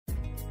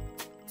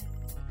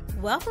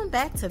Welcome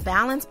back to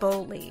Balance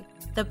Boldly,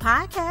 the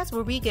podcast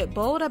where we get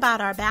bold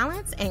about our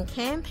balance and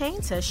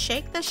campaign to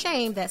shake the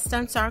shame that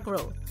stunts our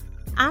growth.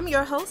 I'm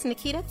your host,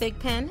 Nikita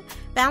Thigpen,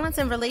 balance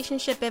and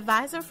relationship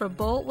advisor for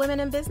bold women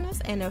in business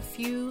and a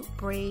few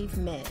brave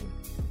men.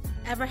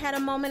 Ever had a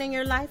moment in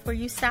your life where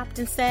you stopped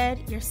and said,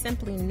 you're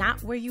simply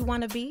not where you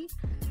want to be?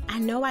 I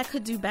know I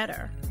could do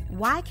better.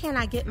 Why can't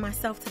I get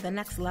myself to the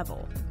next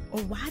level? Or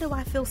why do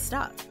I feel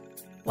stuck?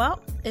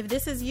 Well, if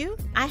this is you,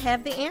 I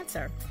have the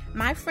answer.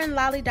 My friend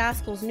Lolly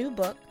Doskell's new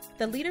book,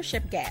 The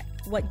Leadership Gap,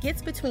 What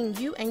Gets Between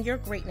You and Your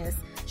Greatness,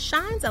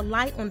 shines a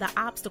light on the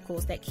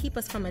obstacles that keep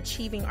us from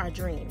achieving our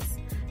dreams.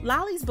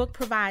 Lolly's book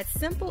provides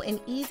simple and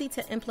easy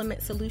to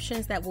implement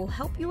solutions that will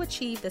help you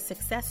achieve the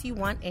success you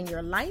want in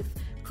your life,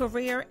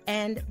 career,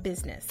 and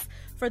business.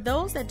 For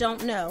those that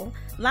don't know,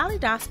 Lolly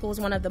Doskell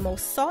is one of the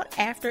most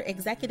sought-after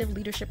executive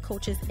leadership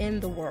coaches in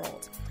the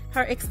world.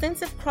 Her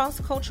extensive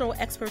cross-cultural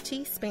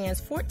expertise spans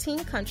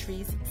 14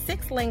 countries,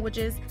 6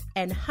 languages,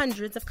 and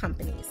hundreds of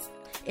companies.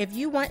 If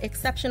you want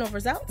exceptional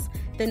results,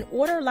 then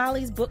order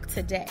Lolly's book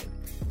today.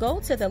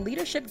 Go to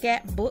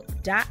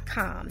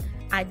theleadershipgapbook.com,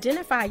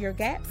 identify your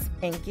gaps,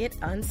 and get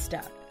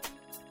unstuck.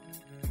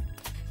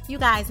 You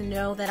guys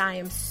know that I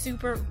am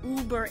super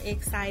uber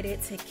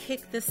excited to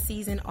kick this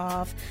season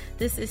off.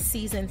 This is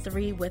season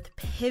 3 with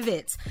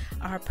Pivot,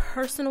 our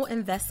personal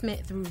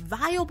investment through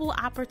viable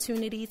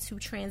opportunity to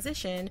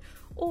transition,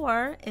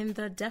 or in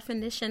the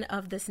definition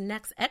of this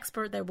next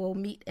expert that we'll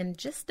meet in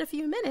just a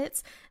few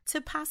minutes,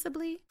 to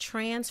possibly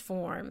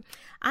transform.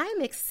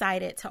 I'm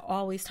excited to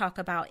always talk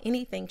about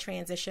anything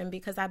transition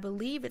because I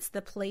believe it's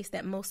the place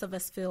that most of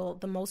us feel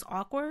the most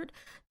awkward,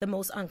 the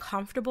most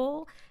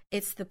uncomfortable.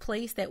 It's the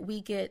place that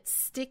we get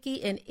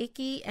sticky and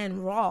icky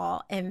and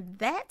raw, and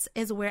that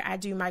is where I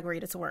do my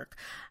greatest work.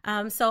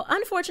 So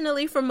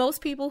unfortunately, for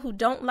most people who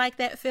don't like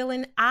that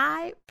feeling,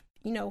 I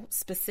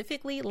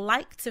specifically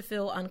like to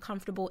feel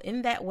uncomfortable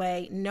in that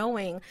way,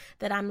 knowing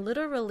that I'm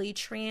literally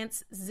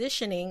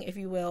transitioning, if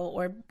you will,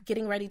 or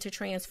getting ready to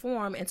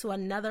transform into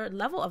another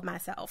level of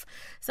myself.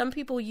 Some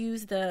people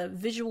use the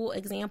visual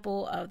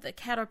example of the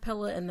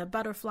caterpillar and the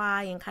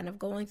butterfly and kind of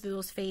going through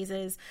those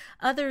phases.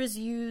 Others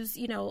use,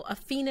 a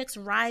phoenix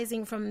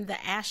rising from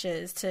the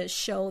ashes to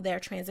show their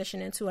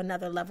transition into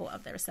another level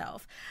of their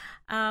self.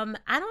 I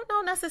don't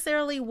know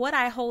necessarily what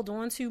I hold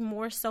on to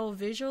more so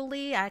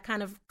visually. I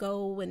kind of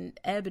go and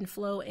ebb and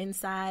flow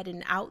inside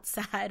and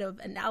outside of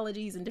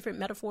analogies and different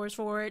metaphors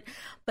for it.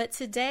 But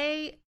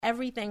today,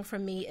 everything for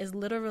me is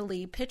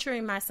literally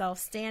picturing myself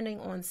standing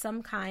on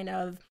some kind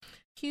of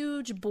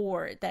huge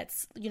board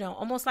that's,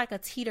 almost like a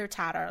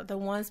teeter-totter, the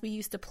ones we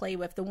used to play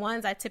with, the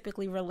ones I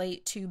typically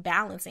relate to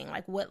balancing,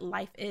 like what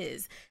life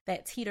is,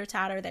 that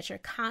teeter-totter that you're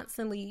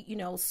constantly,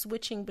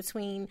 switching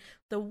between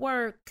the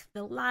work,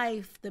 the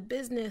life, the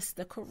business,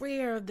 the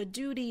career, the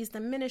duties,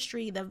 the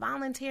ministry, the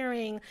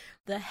volunteering,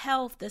 the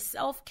health, the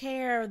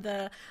self-care,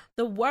 the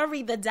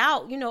worry, the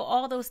doubt,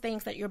 all those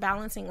things that you're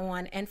balancing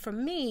on. And for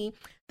me,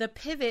 the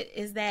pivot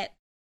is that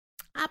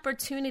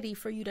opportunity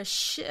for you to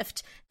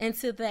shift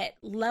into that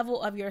level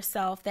of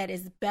yourself that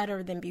is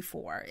better than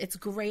before. It's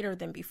greater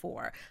than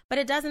before, but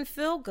it doesn't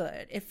feel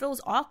good. It feels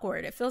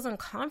awkward. It feels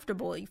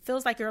uncomfortable. It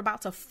feels like you're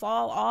about to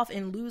fall off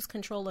and lose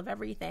control of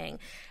everything.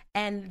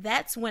 And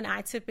that's when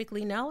I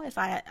typically know, if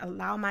I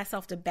allow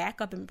myself to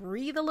back up and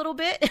breathe a little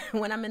bit,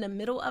 when I'm in the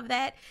middle of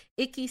that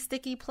icky,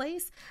 sticky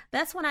place,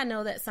 that's when I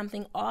know that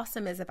something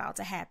awesome is about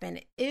to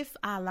happen if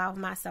I allow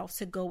myself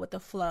to go with the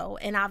flow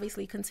and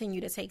obviously continue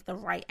to take the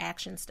right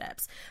action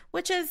steps,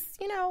 which is,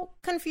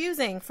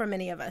 confusing for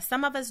many of us.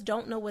 Some of us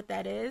don't know what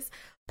that is.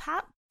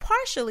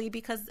 Partially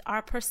because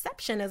our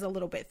perception is a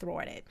little bit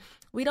thwarted.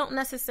 We don't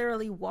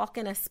necessarily walk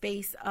in a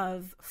space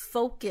of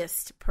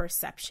focused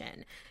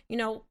perception.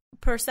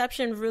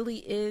 Perception really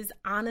is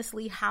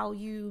honestly how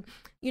you,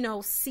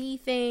 see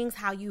things,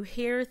 how you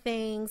hear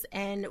things,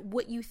 and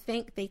what you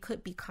think they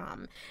could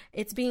become.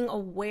 It's being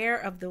aware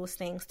of those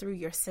things through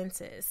your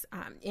senses.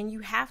 And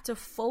you have to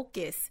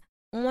focus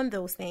on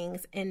those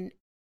things and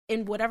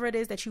in whatever it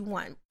is that you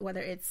want, whether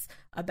it's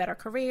a better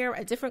career,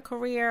 a different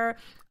career,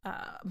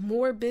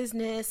 more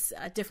business,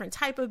 a different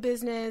type of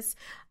business,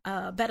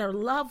 better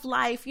love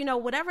life,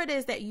 whatever it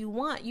is that you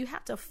want, you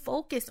have to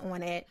focus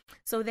on it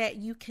so that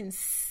you can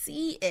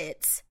see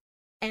it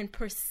and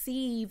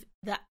perceive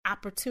the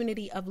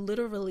opportunity of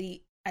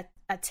literally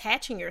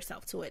attaching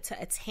yourself to it, to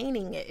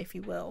attaining it, if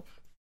you will.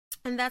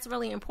 And that's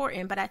really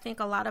important. But I think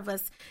a lot of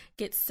us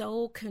get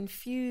so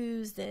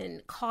confused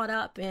and caught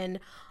up in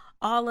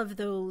all of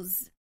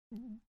those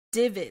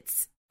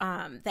divots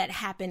that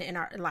happen in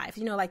our life,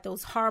 like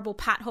those horrible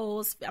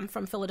potholes. I'm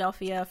from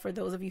Philadelphia, for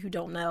those of you who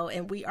don't know,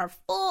 and we are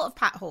full of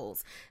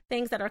potholes,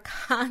 things that are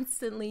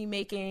constantly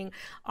making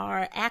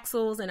our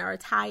axles and our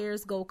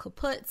tires go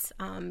kaput,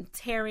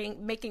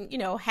 making,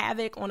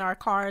 havoc on our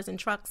cars and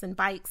trucks and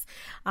bikes,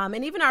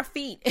 and even our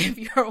feet if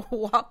you're a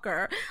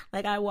walker.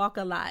 Like I walk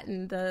a lot,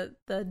 and the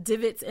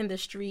divots in the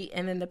street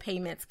and then the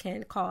pavements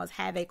can cause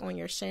havoc on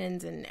your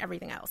shins and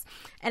everything else.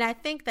 And I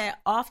think that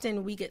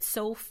often we get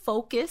so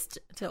focused,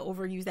 to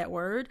overuse use that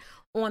word,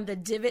 on the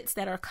divots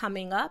that are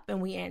coming up,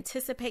 and we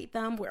anticipate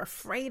them. We're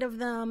afraid of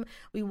them.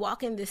 We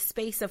walk in this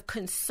space of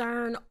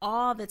concern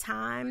all the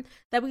time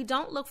that we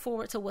don't look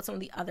forward to what's on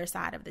the other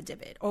side of the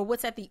divot, or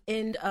what's at the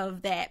end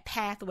of that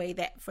pathway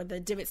that for the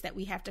divots that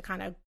we have to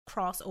kind of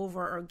cross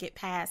over or get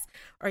past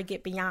or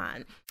get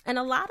beyond. And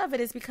a lot of it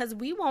is because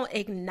we won't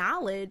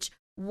acknowledge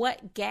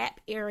what gap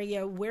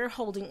area we're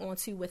holding on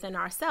to within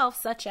ourselves,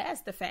 such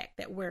as the fact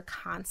that we're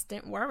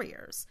constant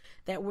worriers,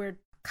 that we're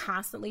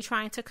constantly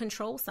trying to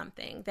control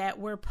something, that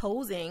we're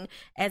posing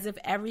as if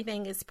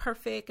everything is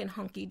perfect and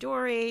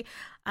hunky-dory,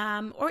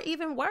 or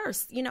even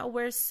worse,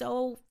 we're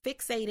so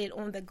fixated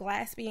on the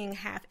glass being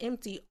half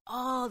empty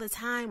all the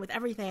time, with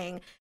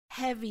everything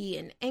heavy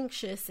and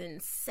anxious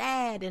and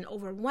sad and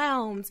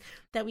overwhelmed,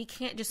 that we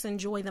can't just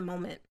enjoy the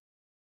moment.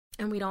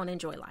 And we don't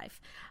enjoy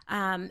life.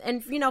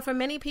 And, for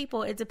many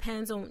people, it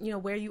depends on,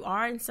 where you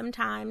are. And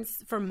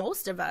sometimes for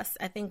most of us,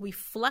 I think we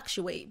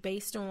fluctuate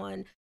based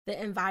on the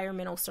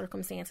environmental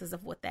circumstances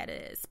of what that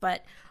is.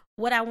 But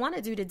what I want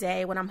to do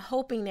today, what I'm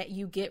hoping that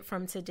you get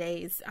from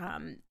today's,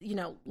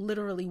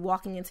 literally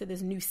walking into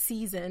this new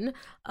season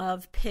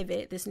of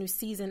pivot, this new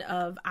season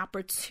of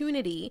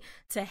opportunity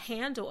to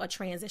handle a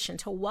transition,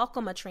 to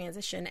welcome a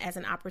transition as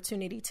an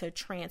opportunity to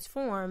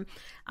transform,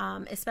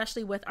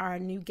 especially with our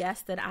new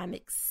guest that I'm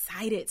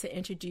excited to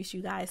introduce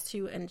you guys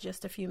to in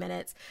just a few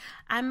minutes.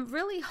 I'm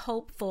really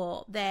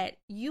hopeful that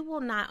you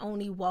will not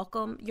only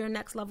welcome your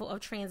next level of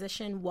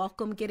transition,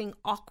 welcome getting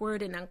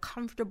awkward and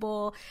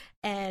uncomfortable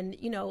and,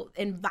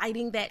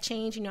 inviting that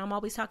change. I'm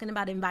always talking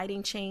about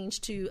inviting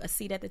change to a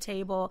seat at the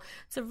table,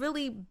 to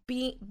really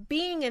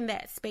being in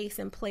that space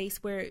and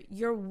place where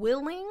you're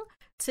willing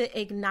to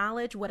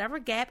acknowledge whatever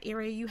gap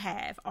area you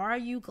have. Are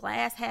you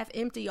glass half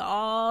empty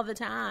all the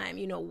time,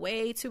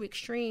 way too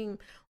extreme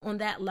on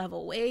that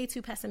level, way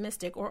too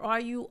pessimistic? Or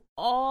are you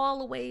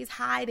always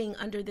hiding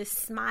under this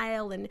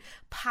smile and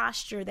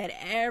posture that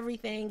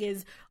everything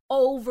is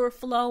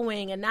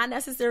overflowing, and not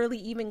necessarily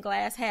even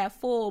glass half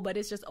full, but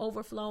it's just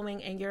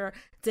overflowing, and you're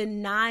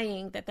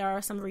denying that there are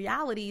some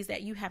realities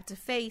that you have to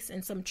face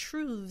and some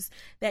truths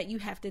that you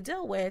have to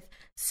deal with,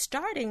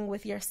 starting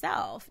with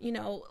yourself.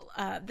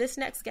 This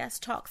next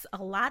guest talks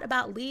a lot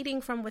about leading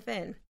from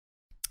within.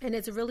 And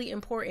it's really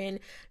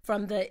important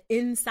from the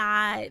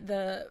inside,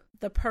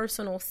 the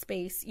personal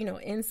space,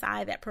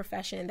 inside that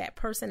profession, that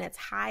person that's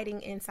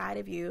hiding inside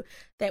of you,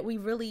 that we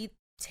really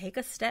take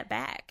a step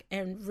back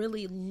and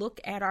really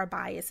look at our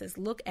biases,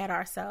 look at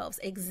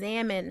ourselves,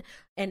 examine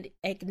and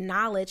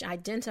acknowledge,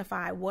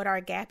 identify what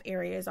our gap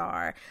areas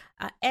are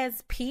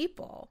as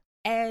people,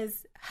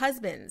 as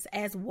husbands,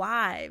 as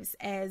wives,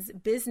 as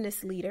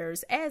business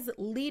leaders, as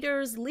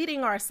leaders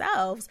leading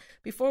ourselves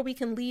before we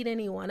can lead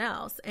anyone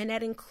else. And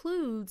that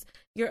includes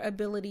your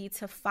ability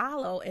to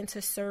follow and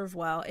to serve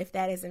well, if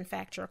that is in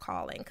fact your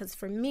calling. Because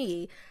for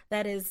me,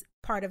 that is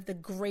part of the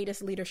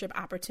greatest leadership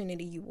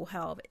opportunity you will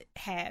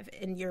have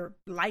in your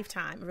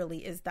lifetime,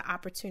 really, is the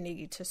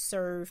opportunity to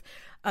serve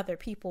other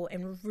people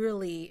and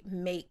really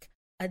make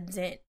a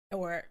dent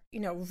or,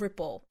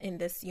 ripple in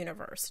this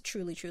universe.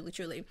 Truly, truly,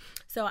 truly.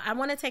 So I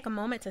want to take a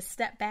moment to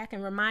step back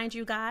and remind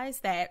you guys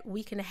that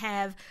we can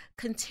have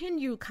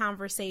continued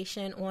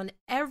conversation on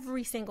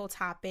every single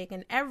topic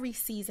and every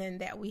season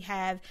that we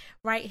have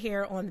right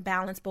here on the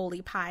Balance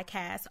Boldly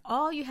podcast.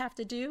 All you have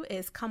to do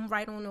is come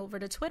right on over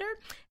to Twitter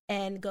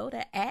and go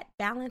to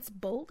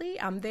 @BalanceBoldly.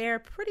 I'm there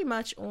pretty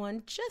much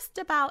on just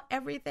about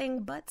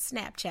everything but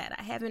Snapchat.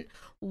 I haven't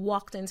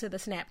walked into the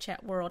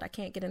Snapchat world. I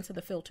can't get into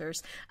the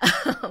filters.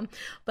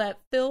 But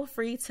feel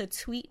free to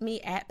tweet me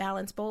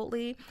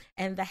 @BalanceBoldly.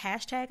 And the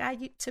hashtag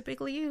I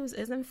typically use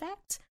is, in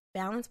fact,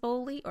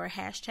 BalanceBoldly or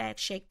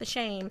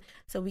 #ShakeTheShame,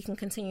 so we can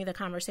continue the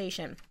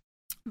conversation.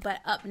 But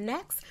up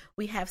next,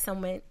 we have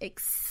someone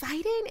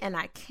exciting, and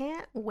I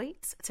can't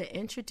wait to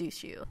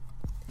introduce you.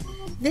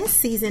 This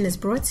season is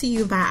brought to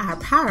you by our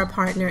power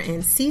partner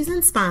and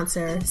season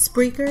sponsor,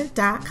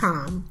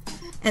 Spreaker.com.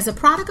 As a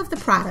product of the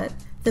product,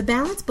 the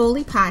Balance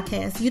Boldly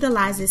podcast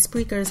utilizes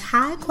Spreaker's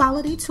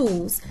high-quality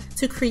tools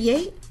to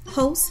create,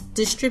 host,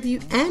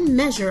 distribute, and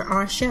measure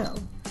our show.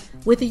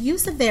 With the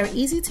use of their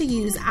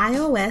easy-to-use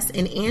iOS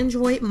and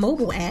Android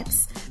mobile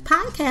apps,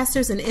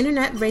 podcasters and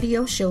internet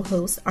radio show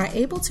hosts are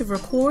able to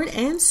record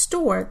and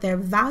store their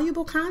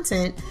valuable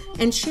content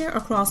and share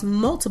across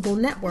multiple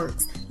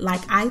networks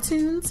like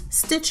iTunes,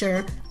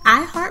 Stitcher,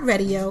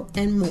 iHeartRadio,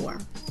 and more.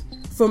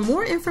 For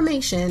more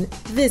information,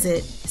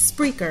 visit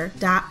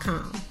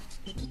Spreaker.com.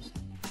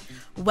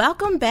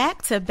 Welcome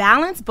back to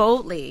Balance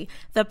Boldly,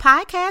 the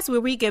podcast where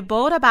we get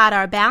bold about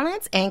our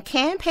balance and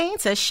campaign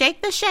to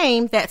shake the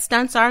shame that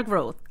stunts our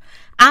growth.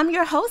 I'm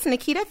your host,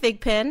 Nikita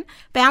Thigpen,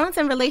 balance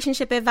and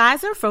relationship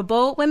advisor for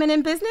bold women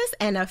in business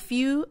and a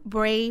few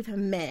brave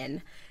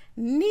men.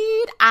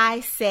 Need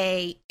I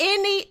say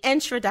any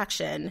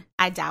introduction?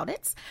 I doubt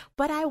it,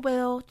 but I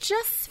will,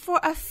 just for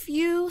a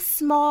few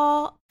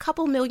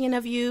couple million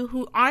of you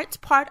who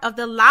aren't part of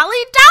the Lolly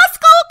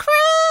Dosco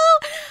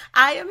crew.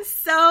 I am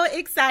so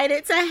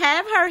excited to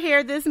have her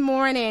here this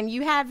morning.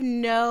 You have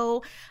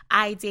no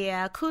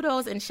idea.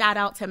 Kudos and shout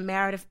out to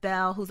Meredith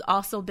Bell, who's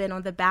also been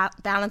on the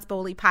Balance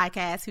Boldly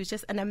podcast, who's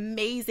just an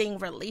amazing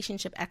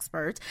relationship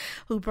expert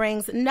who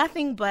brings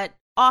nothing but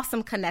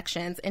awesome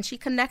connections. And she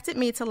connected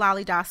me to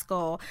Lolly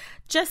Doskel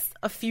just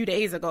a few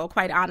days ago,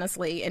 quite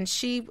honestly. And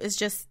she has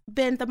just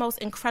been the most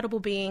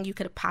incredible being you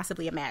could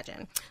possibly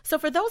imagine. So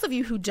for those of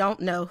you who don't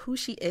know who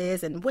she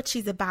is and what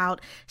she's about,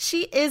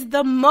 she is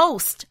the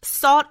most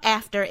sought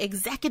after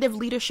executive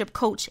leadership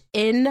coach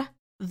in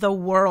the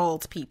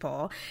world,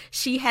 people.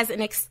 She has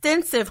an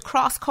extensive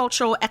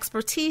cross-cultural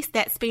expertise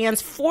that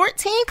spans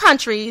 14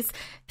 countries,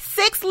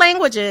 6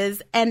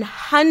 languages, and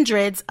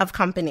hundreds of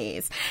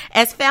companies.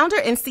 As founder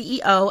and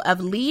CEO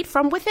of Lead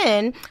From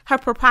Within, her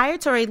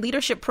proprietary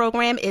leadership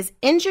program is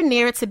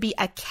engineered to be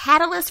a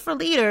catalyst for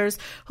leaders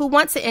who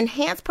want to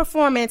enhance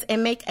performance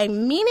and make a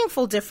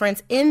meaningful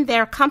difference in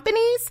their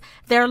companies,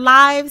 their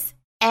lives,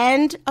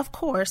 and, of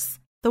course,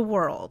 the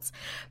world.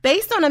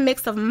 Based on a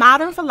mix of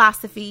modern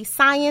philosophy,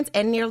 science,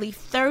 and nearly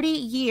 30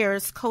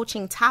 years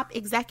coaching top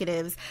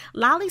executives,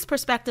 Lolly's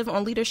perspective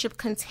on leadership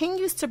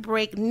continues to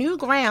break new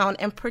ground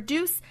and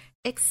produce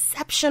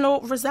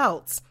exceptional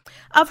results.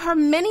 Of her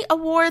many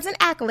awards and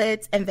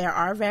accolades, and there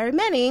are very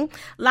many,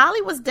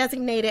 Lolly was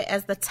designated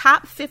as the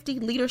top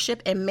 50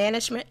 leadership and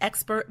management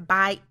expert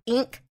by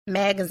Inc.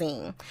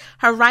 magazine.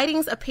 Her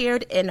writings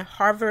appeared in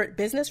Harvard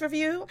Business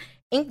Review,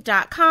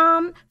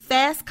 Inc.com,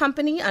 Fast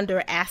Company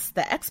under Ask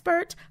the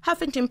Expert,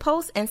 Huffington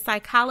Post, and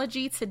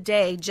Psychology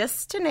Today,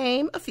 just to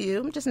name a few.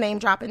 I'm just name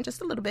dropping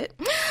just a little bit.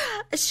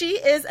 She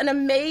is an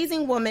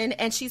amazing woman,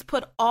 and she's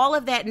put all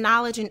of that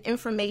knowledge and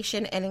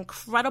information and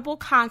incredible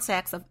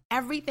context of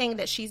everything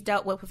that she's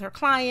dealt with her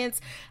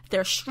clients,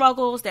 their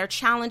struggles, their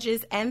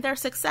challenges, and their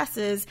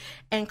successes,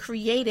 and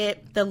created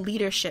The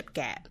Leadership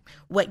Gap,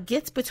 What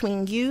Gets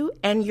Between You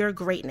and Your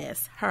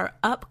Greatness, her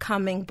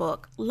upcoming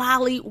book.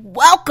 Lolly,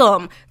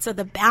 welcome to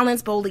the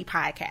Balance Boldly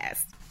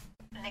podcast.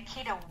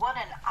 Nikita, what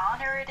an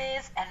honor it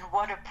is and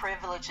what a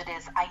privilege it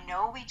is. I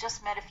know we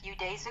just met a few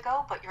days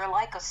ago, but you're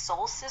like a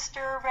soul sister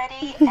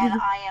already, and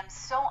I am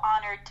so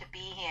honored to be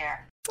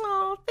here.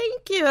 Oh,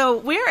 thank you.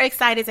 We're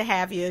excited to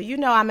have you. You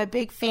know, I'm a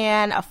big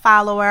fan, a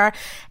follower,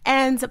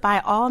 and by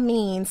all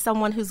means,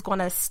 someone who's going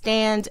to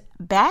stand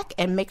back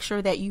and make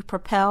sure that you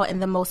propel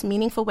in the most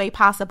meaningful way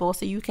possible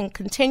so you can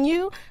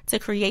continue to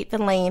create the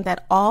lane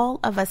that all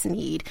of us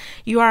need.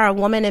 You are a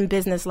woman in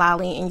business,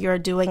 Lolly, and you're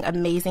doing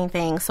amazing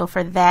things. So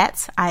for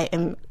that, I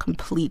am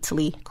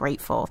completely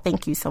grateful.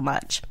 Thank you so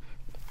much.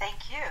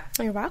 Thank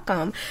you. You're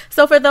welcome.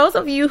 So for those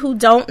of you who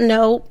don't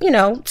know,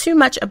 too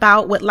much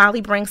about what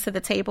Lolly brings to the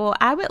table,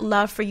 I would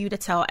love for you to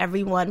tell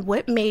everyone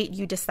what made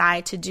you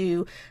decide to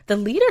do the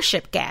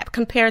leadership gap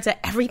compared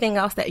to everything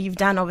else that you've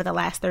done over the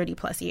last 30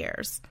 plus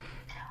years.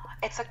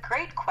 It's a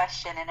great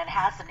question, and it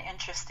has an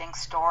interesting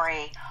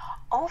story.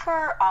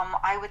 Over,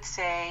 I would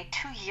say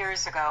 2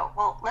 years ago,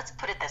 well, let's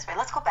put it this way.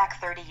 Let's go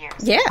back 30 years.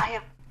 Yeah. I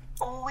have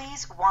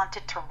always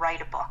wanted to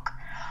write a book,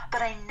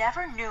 but I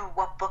never knew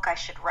what book I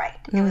should write.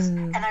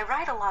 And I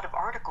write a lot of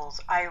articles.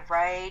 I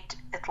write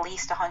at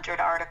least 100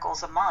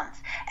 articles a month.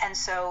 And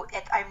so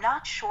I'm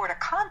not short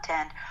of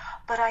content,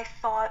 but I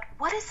thought,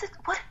 what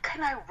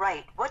can I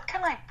write? What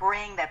can I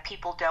bring that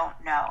people don't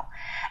know?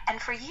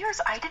 And for years,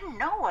 I didn't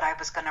know what I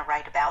was going to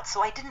write about,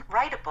 so I didn't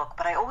write a book,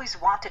 but I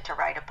always wanted to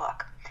write a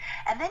book.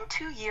 And then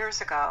 2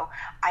 years ago,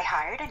 I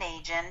hired an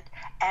agent,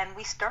 and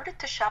we started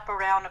to shop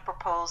around a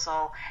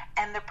proposal,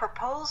 and the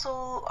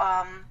proposal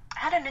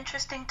had an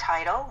interesting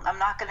title. I'm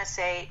not going to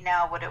say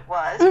now what it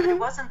was, but it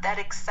wasn't that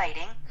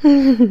exciting.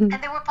 And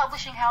there were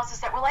publishing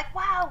houses that were like,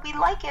 wow, we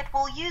like it,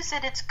 we'll use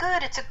it, it's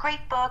good, it's a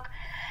great book.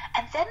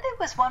 And then there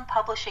was one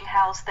publishing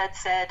house that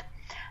said,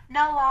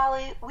 no,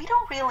 Lolly, we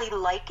don't really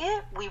like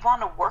it. We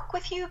want to work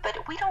with you,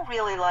 but we don't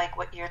really like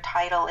what your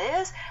title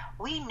is.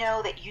 We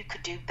know that you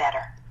could do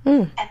better.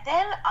 And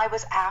then I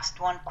was asked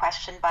one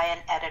question by an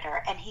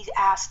editor, and he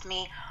asked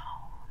me,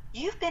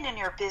 you've been in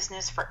your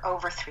business for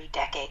over 3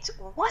 decades.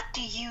 What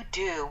do you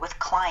do with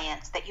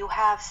clients that you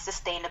have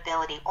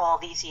sustainability all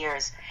these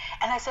years?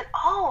 And I said,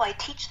 I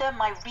teach them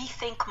my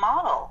Rethink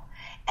model.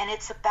 And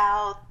it's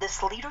about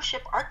this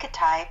leadership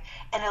archetype,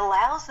 and it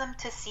allows them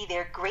to see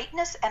their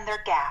greatness and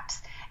their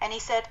gaps. And he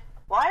said,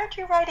 why aren't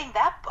you writing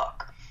that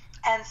book?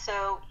 And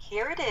so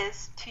here it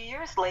is, 2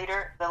 years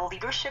later, The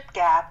Leadership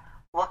Gap,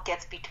 What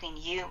Gets Between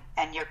You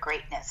and Your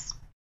Greatness.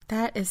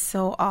 That is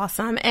so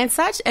awesome, and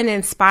such an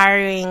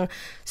inspiring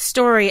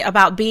story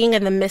about being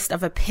in the midst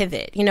of a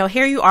pivot.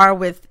 Here you are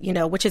with,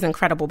 which is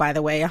incredible, by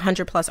the way,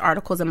 100 plus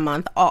articles a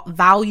month,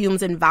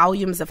 volumes and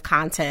volumes of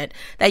content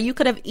that you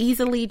could have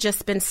easily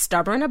just been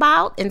stubborn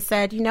about and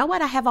said, you know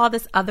what, I have all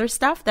this other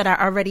stuff that I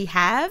already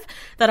have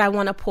that I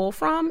want to pull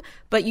from.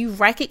 But you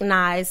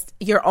recognized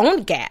your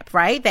own gap,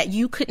 right? That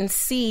you couldn't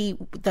see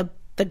the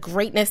the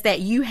greatness that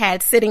you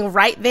had sitting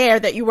right there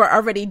that you were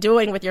already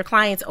doing with your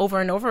clients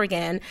over and over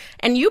again.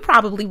 And you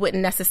probably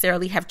wouldn't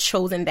necessarily have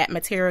chosen that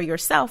material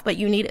yourself, but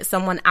you needed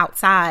someone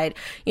outside,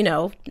 you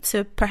know,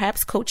 to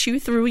perhaps coach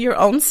you through your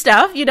own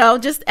stuff, you know,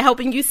 just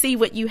helping you see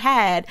what you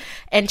had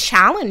and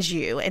challenge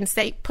you and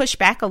say, push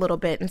back a little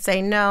bit and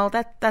say, no,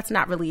 that's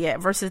not really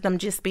it, versus them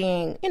just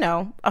being, you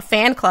know, a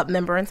fan club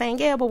member and saying,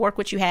 yeah, we'll work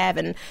what you have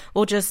and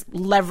we'll just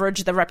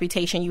leverage the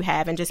reputation you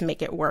have and just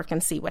make it work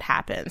and see what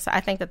happens. So I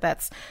think that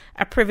that's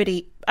a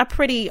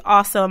pretty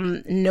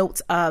awesome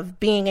note of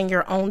being in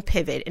your own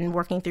pivot and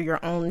working through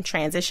your own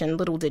transition.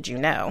 Little did you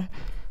know.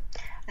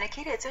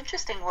 Nikita, it's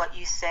interesting what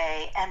you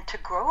say, and to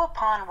grow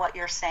upon what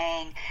you're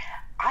saying,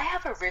 I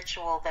have a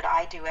ritual that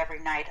I do every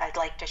night I'd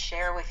like to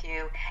share with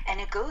you,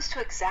 and it goes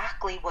to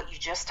exactly what you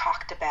just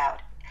talked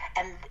about.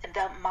 And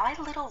my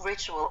little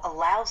ritual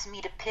allows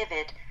me to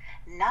pivot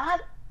not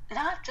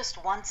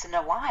just once in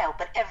a while,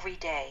 but every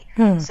day.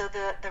 So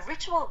the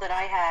ritual that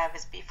I have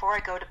is before I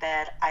go to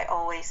bed, I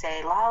always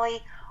say,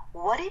 Lolly,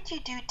 what did you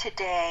do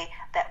today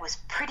that was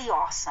pretty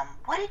awesome?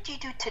 What did you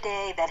do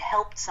today that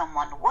helped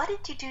someone? What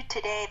did you do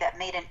today that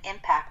made an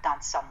impact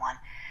on someone?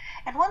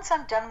 And once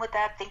I'm done with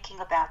that, thinking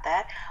about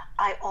that,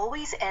 I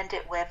always end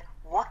it with,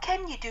 what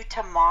can you do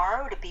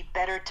tomorrow to be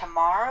better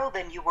tomorrow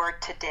than you were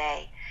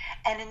today?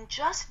 And in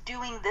just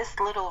doing this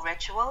little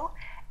ritual,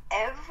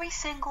 every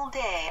single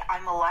day,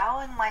 I'm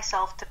allowing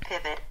myself to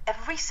pivot.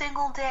 Every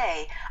single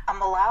day,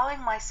 I'm allowing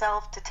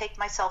myself to take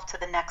myself to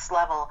the next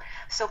level.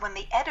 So when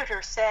the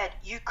editor said,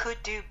 you could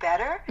do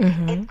better,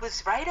 it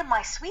was right in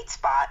my sweet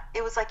spot.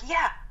 It was like,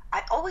 yeah,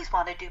 I always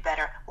want to do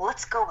better.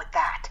 Let's go with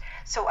that.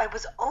 So I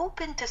was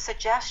open to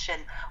suggestion.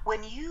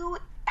 When you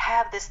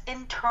have this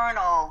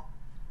internal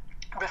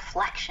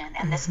reflection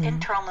and this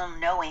internal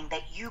knowing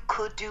that you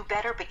could do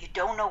better, but you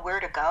don't know where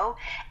to go,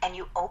 and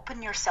you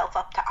open yourself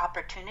up to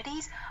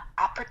opportunities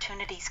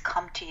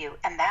come to you.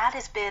 And that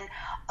has been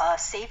a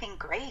saving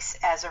grace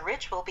as a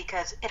ritual,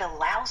 because it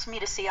allows me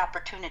to see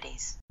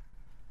opportunities.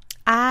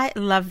 I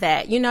love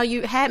that. You know,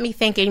 you had me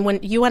thinking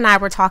when you and I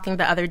were talking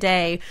the other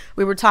day,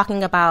 we were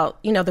talking about,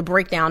 you know, the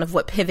breakdown of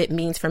what pivot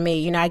means for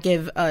me. You know, I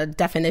give a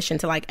definition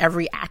to like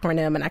every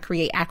acronym, and I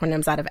create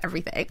acronyms out of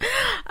everything.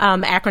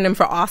 Acronym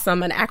for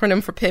awesome, an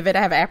acronym for pivot.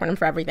 I have an acronym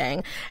for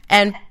everything.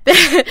 And,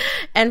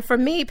 and for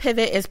me,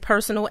 pivot is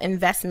personal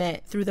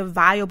investment through the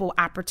viable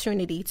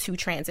opportunity to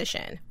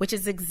transition, which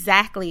is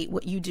exactly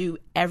what you do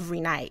every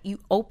night. You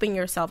open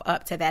yourself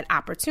up to that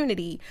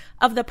opportunity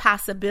of the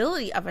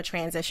possibility of a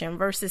transition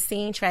versus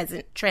seeing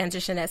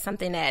transition as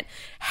something that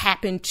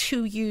happened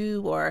to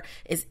you or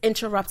is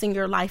interrupting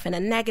your life in a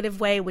negative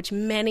way, which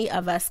many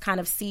of us kind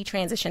of see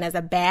transition as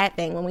a bad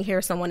thing when we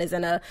hear someone is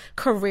in a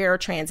career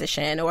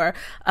transition or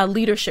a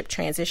leadership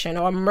transition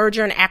or a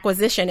merger and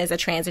acquisition as a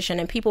transition.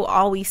 And people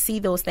always see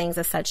those things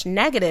as such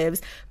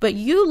negatives, but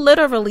you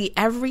literally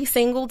every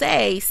single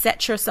day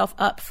set yourself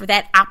up for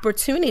that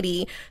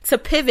opportunity to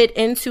pivot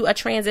into a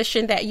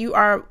transition that you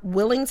are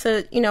willing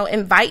to, you know,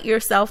 invite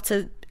yourself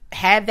to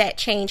have that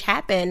change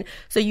happen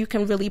so you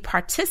can really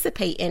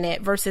participate in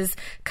it versus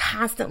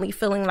constantly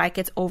feeling like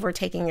it's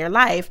overtaking your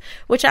life,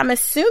 which I'm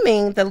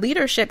assuming the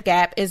leadership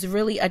gap is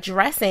really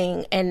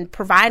addressing and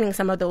providing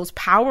some of those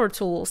power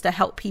tools to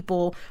help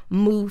people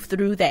move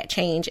through that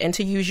change and,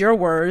 to use your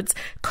words,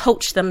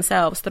 coach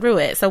themselves through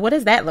it. So what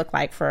does that look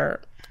like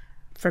for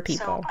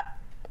people? So,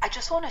 I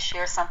just want to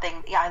share something.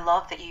 Yeah, I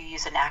love that you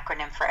use an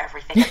acronym for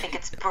everything. I think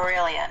it's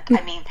brilliant.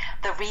 I mean,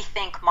 the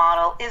Rethink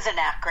model is an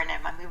acronym.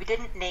 I mean, we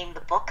didn't name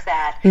the book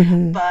that,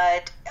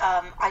 but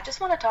I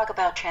just want to talk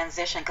about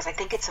transition because I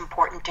think it's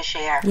important to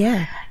share.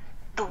 Yeah.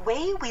 The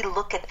way we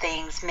look at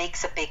things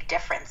makes a big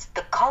difference.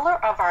 The color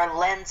of our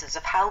lenses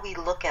of how we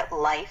look at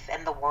life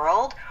and the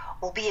world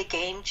will be a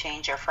game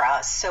changer for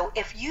us. So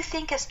if you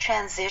think as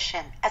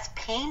transition as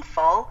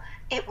painful,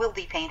 it will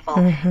be painful.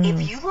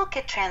 If you look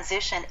at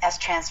transition as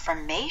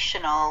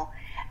transformational,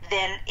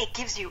 then it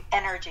gives you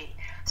energy.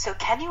 So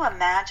can you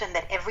imagine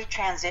that every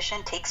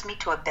transition takes me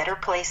to a better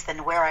place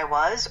than where I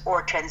was,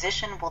 or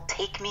transition will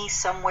take me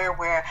somewhere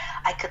where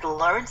I could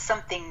learn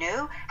something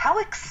new? How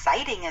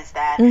exciting is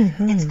that?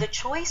 It's the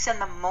choice in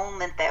the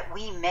moment that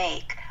we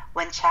make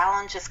when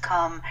challenges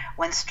come,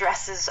 when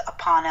stress is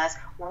upon us.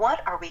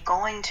 What are we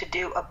going to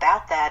do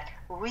about that?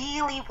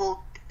 Really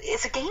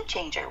is a game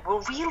changer. Will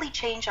really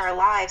change our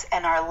lives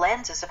and our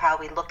lenses of how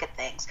we look at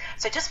things.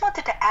 So I just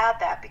wanted to add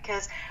that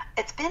because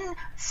it's been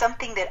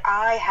something that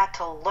I had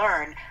to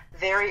learn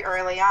very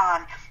early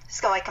on.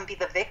 So I can be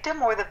the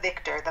victim or the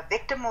victor, the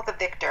victim or the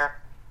victor.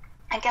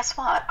 And guess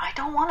what? I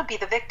don't want to be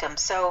the victim.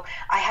 So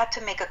I had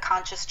to make a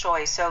conscious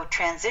choice. So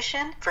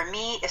transition for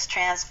me is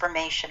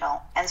transformational.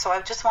 And so I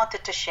just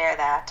wanted to share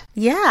that.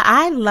 Yeah,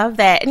 I love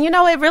that. And, you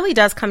know, it really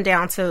does come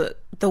down to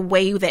the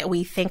way that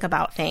we think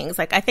about things.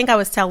 Like, I think I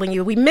was telling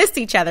you, we missed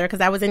each other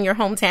because I was in your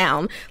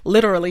hometown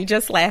literally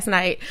just last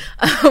night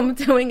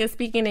doing a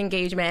speaking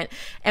engagement.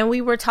 And we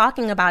were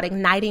talking about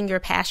igniting your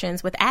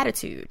passions with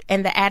attitude.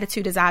 And the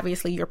attitude is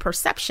obviously your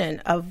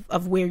perception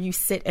of where you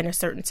sit in a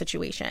certain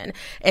situation.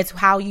 It's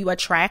how you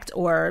attract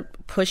or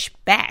push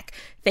back.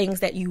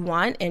 things that you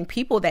want and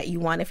people that you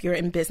want. If you're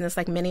in business,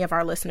 like many of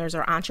our listeners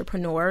are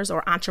entrepreneurs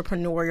or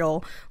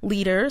entrepreneurial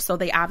leaders, so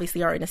they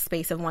obviously are in a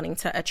space of wanting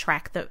to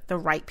attract the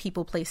right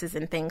people, places,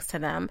 and things to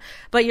them.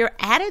 But your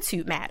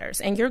attitude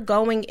matters, and you're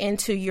going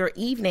into your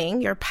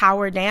evening, your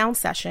power down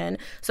session,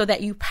 so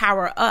that you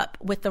power up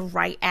with the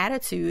right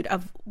attitude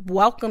of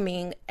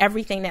welcoming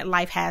everything that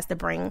life has to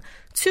bring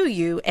to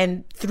you.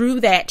 And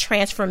through that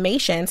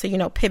transformation,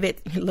 so,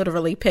 pivot,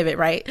 literally pivot,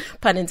 right?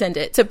 Pun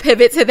intended, to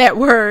pivot to that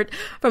word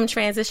from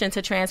transition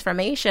to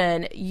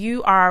transformation,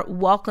 you are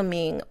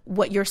welcoming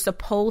what you're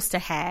supposed to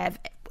have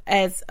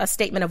as a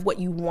statement of what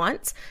you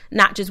want,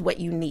 not just what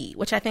you need,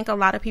 which I think a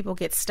lot of people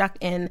get stuck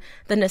in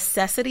the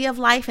necessity of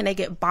life and they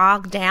get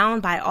bogged down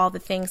by all the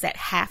things that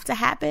have to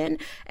happen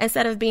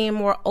instead of being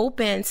more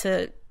open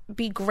to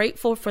be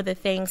grateful for the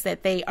things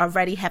that they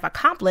already have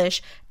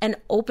accomplished and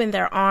open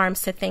their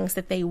arms to things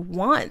that they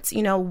want,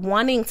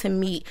 wanting to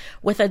meet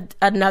with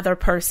another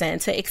person,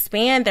 to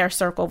expand their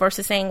circle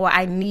versus saying, well,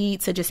 I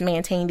need to just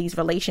maintain these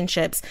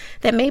relationships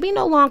that maybe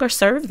no longer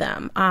serve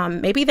them.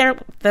 Maybe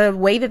the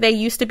way that they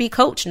used to be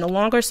coached no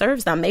longer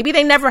serves them. Maybe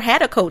they never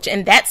had a coach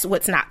and that's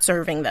what's not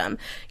serving them.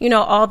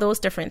 All those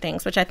different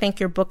things, which I think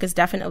your book is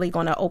definitely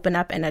going to open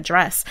up and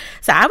address.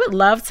 So I would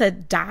love to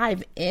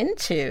dive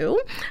into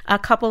a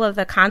couple of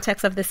the context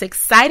of this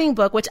exciting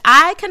book, which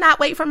I cannot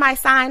wait for my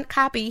signed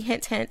copy,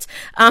 hint, hint,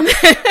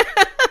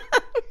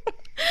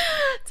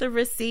 to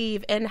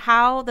receive, and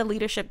how the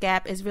leadership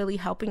gap is really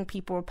helping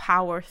people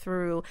power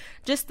through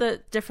just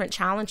the different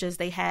challenges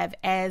they have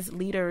as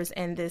leaders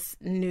in this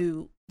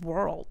new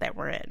world that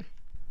we're in.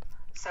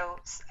 So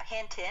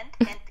hint,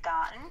 hint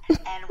gotten.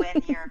 And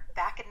when you're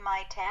back in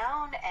my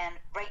town, and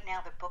right now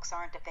the books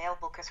aren't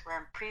available because we're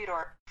in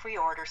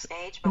pre-order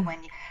stage, but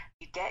when you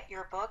get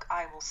your book,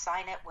 I will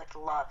sign it with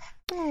love.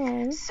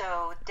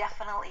 So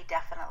definitely.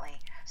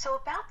 So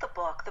about the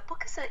book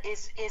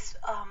is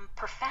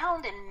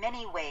profound in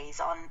many ways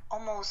on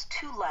almost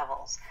two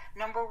levels.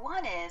 Number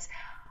one is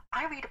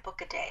I read a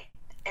book a day.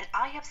 And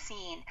I have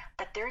seen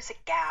that there's a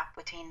gap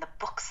between the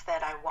books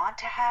that I want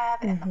to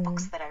have and the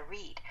books that I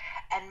read.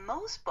 And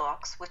most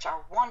books, which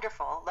are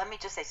wonderful, let me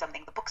just say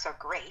something, the books are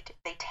great.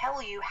 They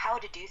tell you how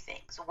to do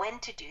things, when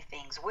to do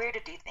things, where to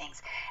do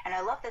things. And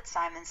I love that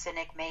Simon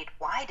Sinek made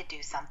why to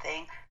do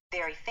something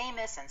very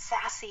famous and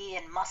sassy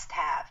and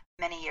must-have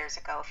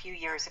a few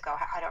years ago.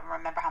 I don't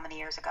remember how many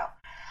years ago.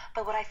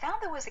 But what I found,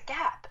 there was a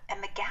gap,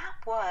 and the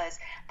gap was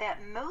that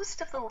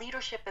most of the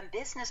leadership and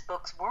business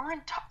books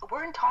weren't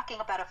talking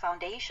about a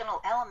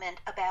foundational element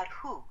about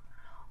who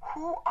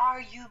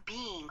are you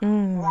being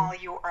while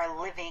you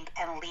are living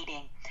and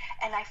leading.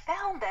 And I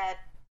found that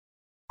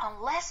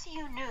unless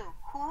you knew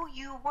who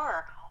you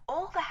were,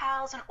 all the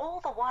hows and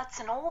all the whats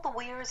and all the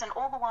wheres and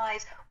all the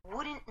whys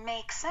wouldn't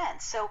make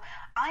sense. So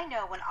I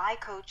know when I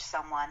coach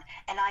someone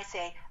and I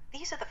say,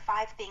 these are the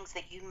 5 things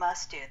that you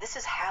must do. This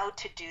is how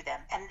to do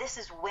them. And this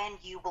is when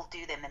you will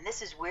do them. And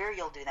this is where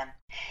you'll do them.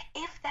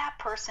 If that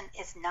person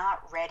is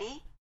not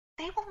ready,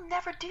 they will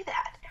never do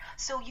that.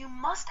 So you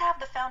must have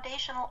the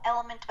foundational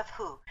element of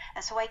who.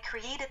 And so I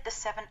created the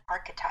 7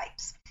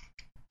 archetypes.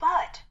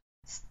 But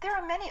there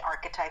are many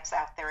archetypes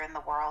out there in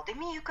the world. I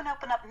mean, you can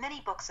open up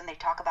many books and they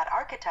talk about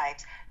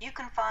archetypes. You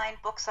can find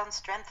books on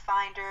Strength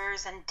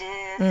Finders and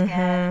DISC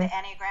and the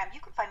Enneagram.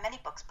 You can find many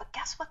books. But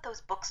guess what those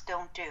books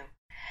don't do?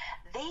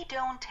 They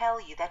don't tell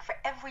you that for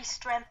every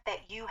strength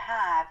that you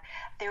have,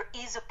 there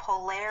is a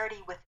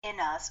polarity within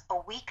us,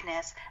 a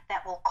weakness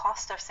that will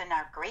cost us in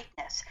our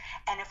greatness.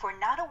 And if we're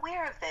not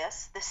aware of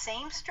this, the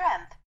same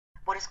strength,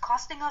 what is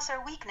costing us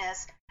our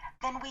weakness,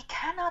 then we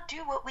cannot do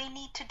what we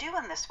need to do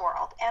in this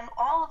world. And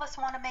all of us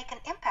want to make an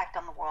impact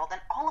on the world, and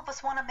all of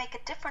us want to make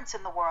a difference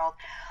in the world.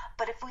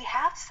 But if we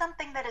have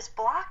something that is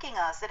blocking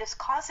us, that is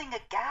causing a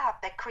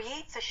gap, that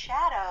creates a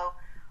shadow,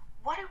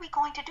 what are we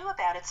going to do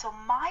about it? So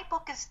my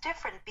book is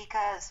different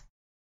because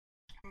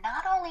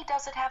not only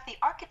does it have the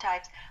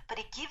archetypes, but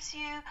it gives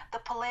you the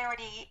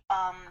polarity,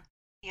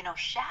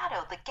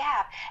 shadow, the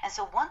gap. And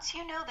so once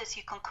you know this,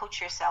 you can coach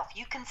yourself.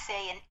 You can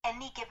say in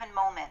any given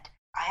moment,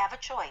 I have a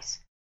choice,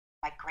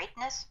 my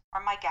greatness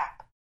or my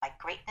gap, my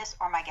greatness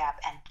or my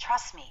gap. And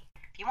trust me,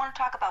 if you want to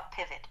talk about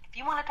pivot, if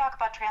you want to talk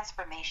about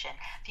transformation,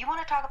 if you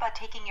want to talk about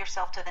taking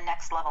yourself to the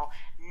next level,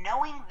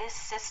 knowing this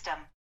system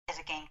is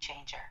a game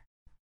changer.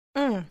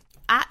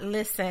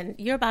 Listen,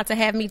 you're about to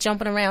have me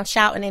jumping around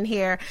shouting in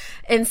here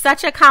in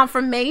such a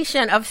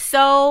confirmation of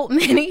so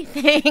many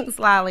things,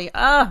 Lolly.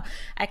 Oh,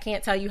 I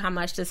can't tell you how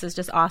much this is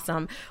just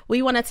awesome.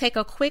 We want to take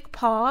a quick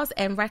pause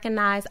and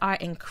recognize our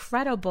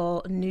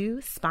incredible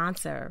new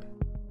sponsor.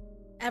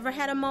 Ever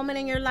had a moment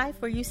in your life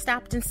where you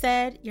stopped and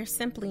said, you're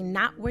simply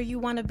not where you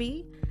want to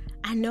be?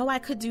 I know I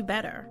could do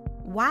better.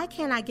 Why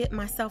can't I get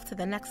myself to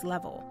the next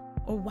level?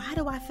 Or why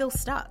do I feel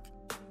stuck?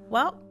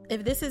 Well,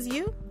 if this is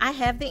you, I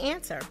have the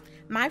answer.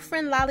 My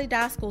friend Lolly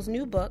Doskell's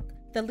new book,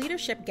 The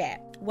Leadership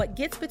Gap, What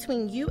Gets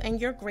Between You and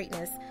Your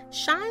Greatness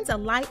shines a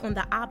light on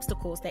the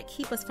obstacles that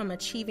keep us from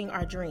achieving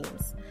our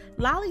dreams.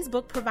 Lolly's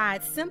book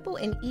provides simple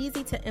and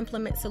easy to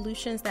implement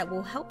solutions that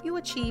will help you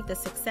achieve the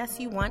success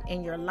you want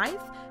in your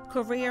life,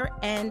 career,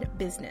 and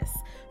business.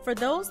 For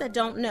those that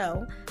don't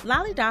know,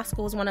 Lolly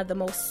Doskal is one of the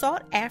most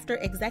sought-after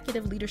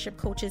executive leadership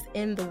coaches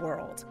in the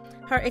world.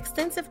 Her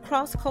extensive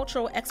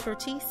cross-cultural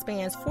expertise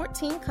spans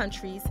 14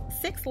 countries,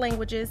 6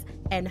 languages,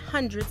 and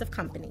hundreds of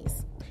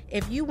companies.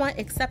 If you want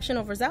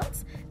exceptional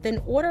results,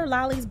 then order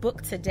Lolly's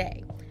book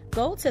today.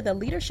 Go to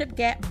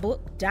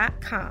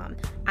theleadershipgapbook.com,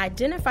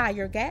 identify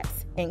your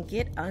gaps, and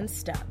get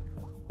unstuck.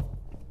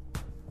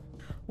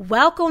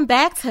 Welcome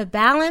back to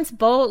Balance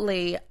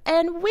Boldly,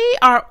 and we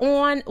are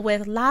on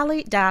with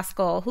Lolly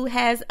Doskal, who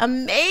has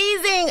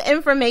amazing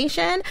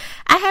information.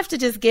 I have to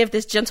just give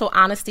this gentle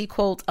honesty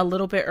quote a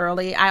little bit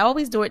early. I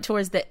always do it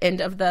towards the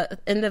end of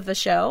the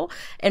show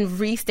and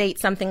restate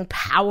something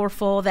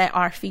powerful that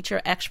our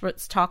feature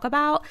experts talk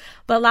about.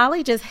 But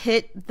Lolly just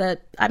she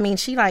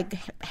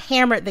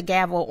hammered the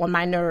gavel on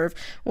my nerve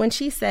when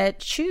she said,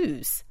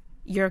 choose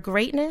your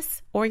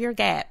greatness or your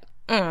gap.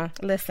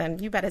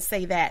 Listen, you better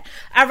say that.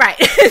 All right.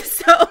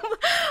 So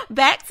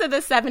back to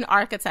the 7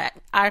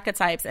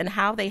 archetypes and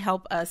how they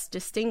help us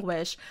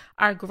distinguish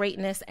our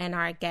greatness and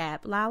our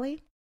gap.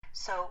 Lolly?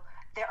 So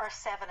there are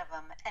 7 of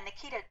them. And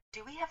Nikita,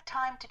 do we have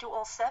time to do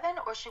all 7,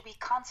 or should we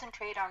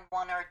concentrate on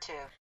 1 or 2?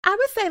 I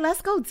would say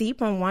let's go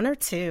deep on 1 or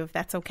 2, if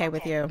that's okay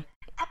with you.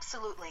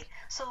 Absolutely.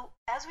 So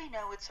as we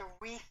know, it's a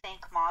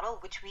rethink model,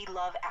 which we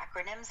love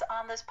acronyms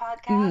on this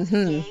podcast.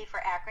 Mm-hmm. Yay for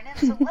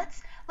acronyms. So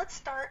let's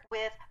start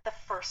with the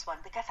first one,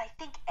 because I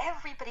think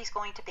everybody's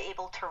going to be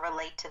able to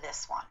relate to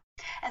this one.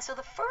 And so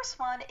the first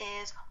one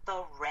is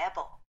the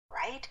rebel,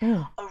 right?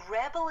 Mm. A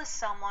rebel is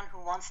someone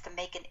who wants to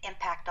make an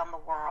impact on the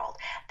world.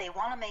 They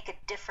want to make a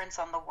difference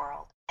on the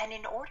world. And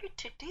in order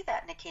to do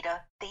that,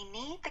 Nikita, they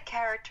need the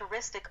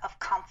characteristic of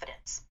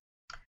confidence.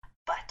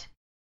 But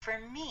for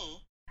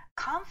me,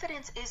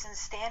 confidence isn't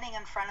standing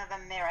in front of a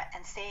mirror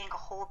and saying a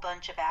whole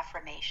bunch of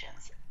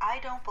affirmations. I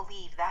don't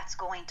believe that's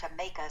going to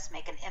make us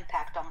make an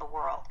impact on the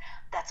world.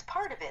 That's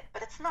part of it,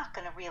 but it's not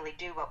going to really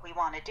do what we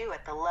want to do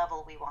at the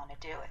level we want to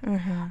do it.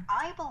 Mm-hmm.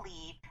 I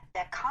believe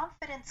that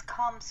confidence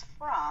comes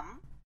from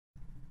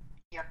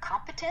your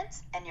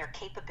competence and your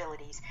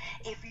capabilities.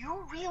 If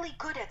you're really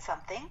good at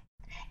something,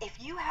 if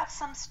you have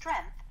some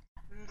strength,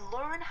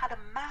 learn how to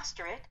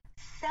master it,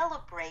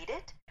 celebrate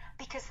it,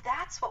 because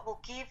that's what will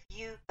give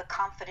you the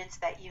confidence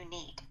that you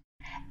need.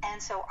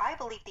 And so I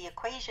believe the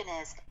equation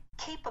is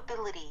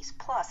capabilities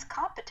plus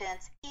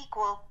competence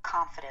equal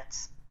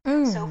confidence.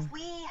 So if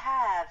we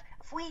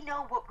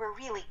know what we're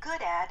really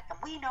good at,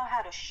 and we know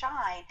how to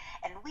shine,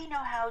 and we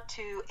know how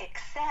to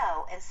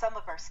excel in some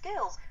of our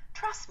skills,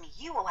 trust me,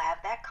 you will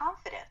have that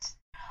confidence.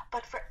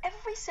 But for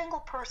every single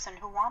person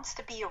who wants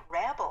to be a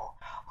rebel,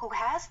 who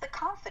has the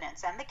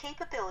confidence and the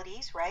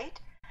capabilities, right,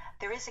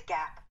 there is a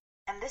gap.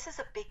 And this is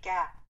a big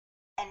gap.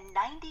 And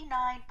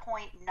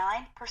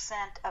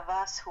 99.9% of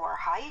us who are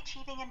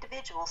high-achieving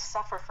individuals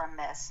suffer from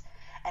this.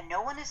 And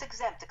no one is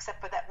exempt except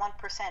for that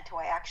 1% who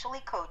I actually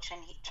coach.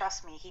 And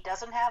trust me, he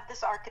doesn't have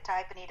this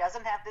archetype and he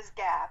doesn't have this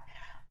gap.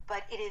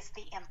 But it is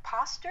the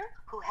imposter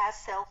who has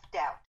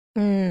self-doubt.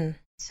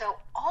 So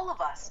all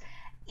of us,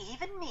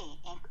 even me,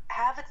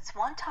 have at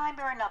one time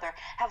or another,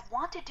 have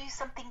wanted to do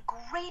something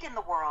great in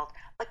the world.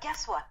 But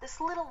guess what? This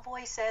little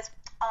voice says,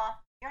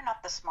 you're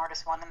not the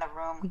smartest one in the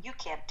room. You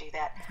can't do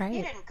that. Right.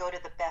 You didn't go to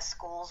the best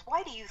schools.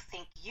 Why do you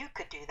think you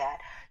could do that?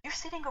 You're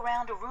sitting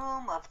around a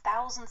room of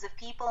thousands of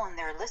people and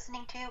they're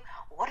listening to you.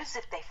 What is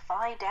if they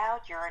find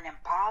out you're an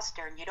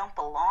imposter and you don't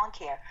belong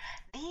here?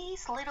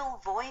 These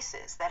little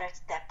voices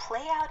that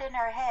play out in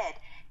our head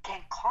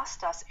can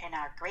cost us in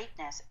our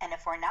greatness. And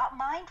if we're not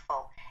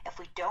mindful, if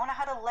we don't know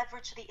how to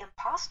leverage the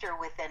imposter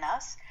within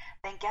us,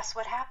 then guess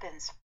what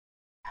happens?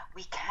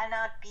 We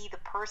cannot be the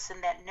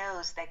person that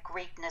knows that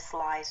greatness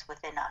lies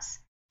within us.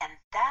 And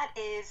that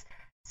is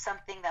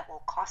something that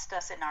will cost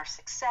us in our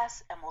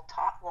success and will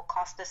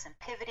cost us in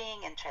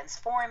pivoting and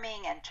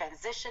transforming and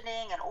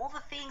transitioning and all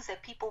the things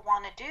that people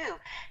want to do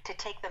to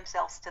take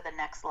themselves to the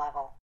next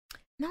level.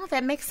 No,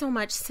 that makes so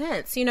much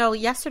sense. You know,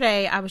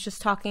 yesterday I was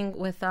just talking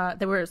with,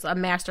 there was a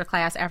master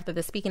class after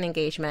the speaking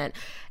engagement,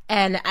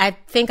 and I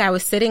think I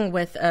was sitting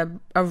with a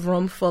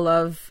room full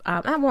of,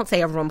 I won't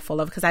say a room full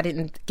of because I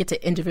didn't get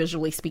to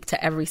individually speak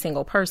to every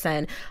single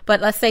person,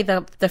 but let's say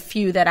the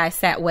few that I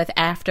sat with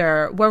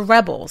after were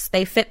rebels.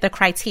 They fit the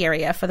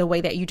criteria for the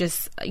way that you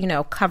just,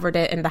 covered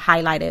it in the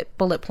highlighted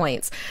bullet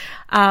points.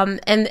 And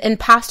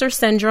imposter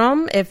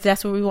syndrome, if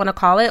that's what we want to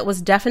call it,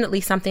 was definitely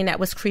something that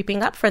was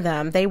creeping up for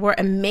them. They were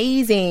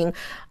amazing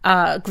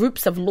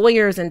groups of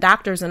lawyers and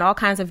doctors and all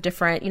kinds of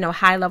different,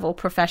 high-level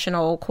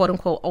professional,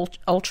 quote-unquote,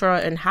 ultra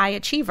and high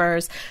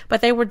achievers,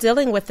 but they were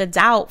dealing with the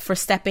doubt for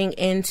stepping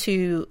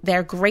into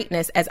their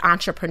greatness as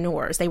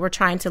entrepreneurs. They were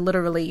trying to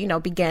literally,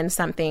 begin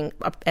something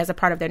as a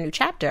part of their new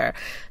chapter.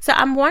 So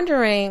I'm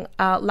wondering,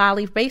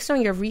 Lolly, based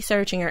on your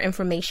research and your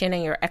information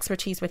and your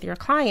expertise with your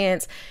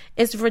clients,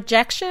 is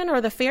rejection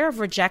or the fear of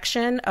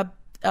rejection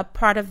a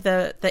part of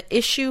the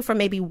issue for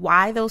maybe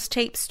why those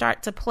tapes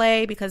start to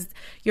play, because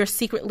you're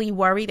secretly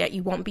worried that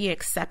you won't be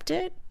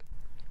accepted?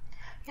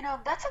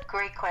 That's a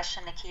great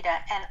question, Nikita.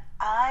 And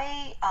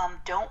I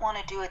don't want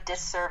to do a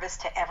disservice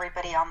to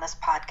everybody on this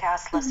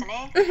podcast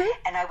listening. Mm-hmm.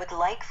 And I would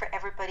like for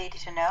everybody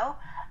to know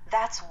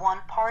that's one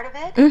part of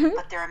it, mm-hmm.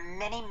 but there are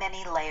many,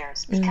 many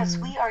layers, because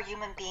we are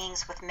human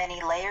beings with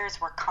many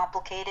layers. We're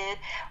complicated,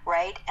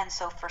 right? And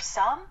so for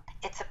some,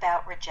 it's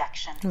about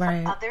rejection.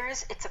 Right. For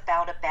others, it's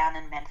about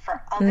abandonment.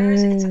 For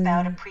others, it's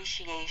about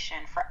appreciation.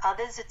 For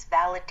others, it's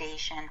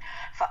validation.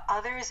 For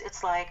others,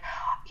 it's like,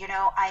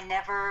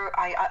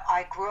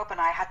 I grew up and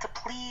I had to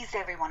please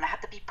everyone. I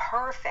had to be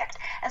perfect.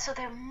 And so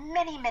there are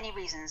many, many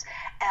reasons.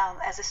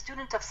 As a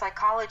student of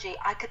psychology,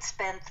 I could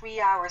spend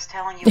 3 hours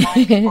telling you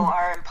why people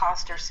are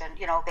imposters. And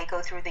they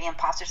go through the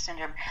imposter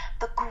syndrome.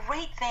 The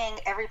great thing,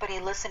 everybody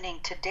listening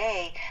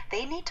today,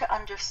 they need to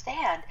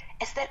understand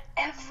is that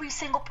every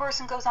single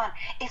person goes on.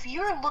 If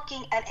you're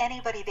looking at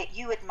anybody that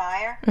you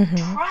admire,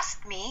 mm-hmm.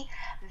 trust me,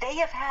 they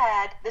have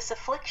had this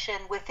affliction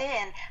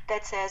within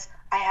that says,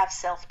 I have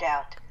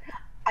self-doubt.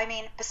 I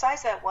mean,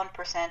 besides that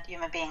 1%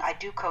 human being, I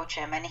do coach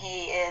him, and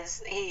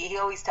he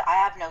always I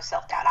have no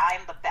self-doubt. I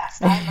am the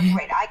best. I am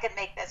great. I can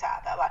make this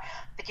happen.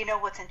 But you know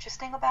what's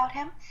interesting about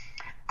him?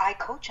 I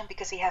coach him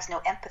because he has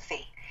no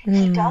empathy.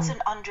 He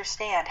doesn't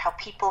understand how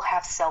people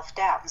have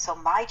self-doubt. And so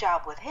my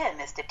job with him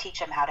is to teach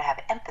him how to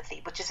have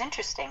empathy, which is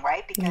interesting,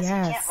 right? Because he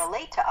can't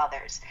relate to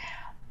others.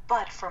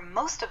 But for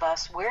most of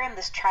us, we're in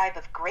this tribe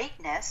of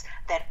greatness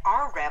that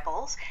are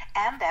rebels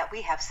and that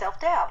we have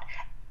self-doubt.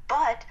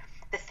 But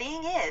the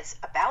thing is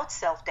about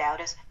self-doubt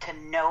is to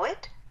know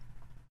it,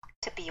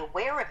 to be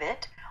aware of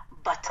it,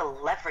 but to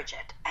leverage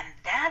it. And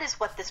that is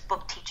what this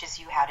book teaches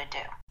you how to do.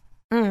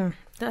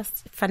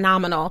 That's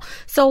phenomenal.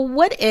 So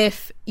what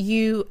if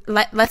you,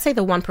 let's say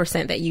the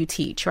 1% that you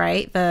teach,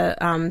 right?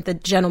 The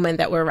gentleman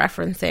that we're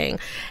referencing,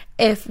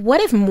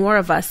 what if more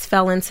of us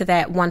fell into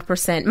that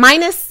 1%,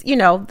 minus,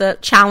 the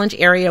challenge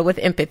area with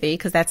empathy,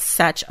 because that's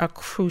such a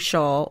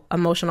crucial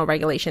emotional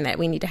regulation that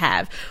we need to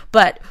have.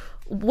 But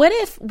what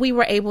if we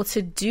were able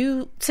to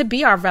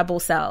be our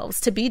rebel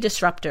selves, to be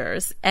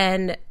disruptors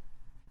and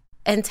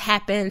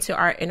tap into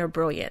our inner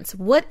brilliance?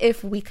 What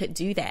if we could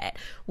do that?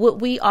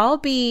 Would we all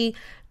be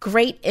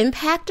great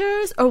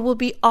impactors, or would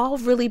we all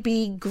really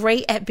be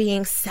great at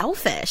being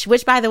selfish?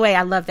 Which, by the way,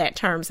 I love that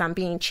term, so I'm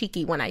being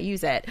cheeky when I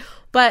use it.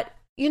 But,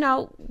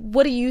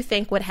 what do you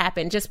think would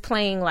happen just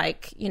playing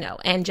like,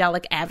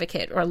 angelic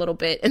advocate or a little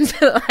bit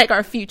into like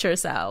our future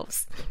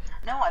selves?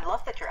 No, I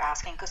love that you're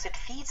asking, because it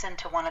feeds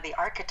into one of the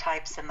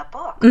archetypes in the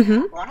book.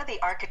 Mm-hmm. One of the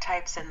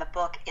archetypes in the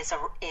book is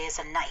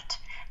a knight.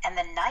 And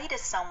the knight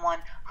is someone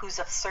who's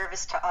of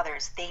service to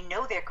others. They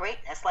know their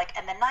greatness.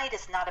 And the knight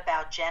is not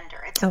about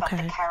gender. It's about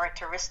the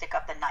characteristic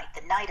of the knight.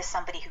 The knight is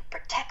somebody who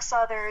protects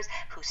others,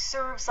 who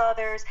serves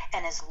others,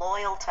 and is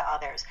loyal to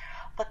others.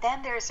 But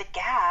then there's a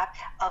gap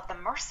of the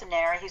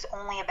mercenary who's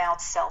only about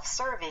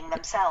self-serving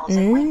themselves.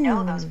 And we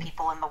know those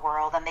people in the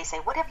world, and they say,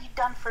 what have you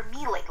done for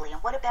me lately?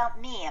 And what about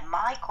me and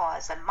my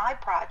cause and my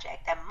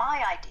project and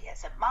my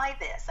ideas and my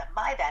this and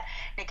my that?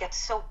 And it gets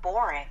so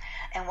boring.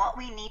 And what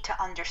we need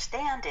to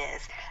understand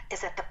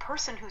is that the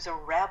person who's a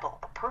rebel,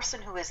 the person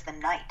who is the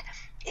knight,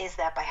 is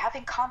that by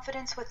having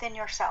confidence within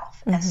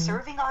yourself and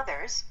serving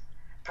others,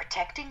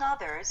 protecting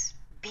others,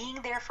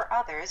 being there for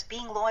others,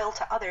 being loyal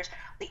to others,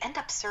 we end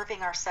up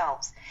serving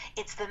ourselves.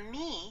 It's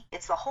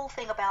the whole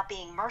thing about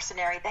being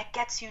mercenary that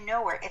gets you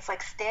nowhere. It's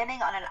like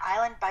standing on an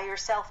island by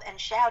yourself and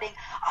shouting,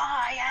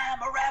 I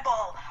am a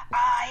rebel,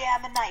 I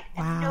am a knight,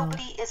 and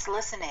nobody is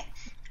listening.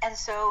 And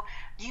so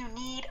you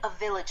need a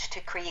village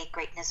to create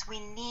greatness. We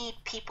need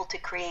people to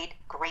create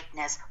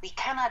greatness. We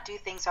cannot do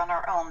things on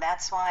our own.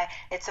 That's why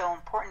it's so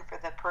important for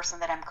the person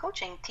that I'm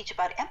coaching teach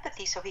about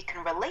empathy, so he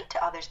can relate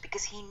to others,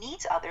 because he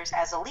needs others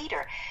as a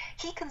leader.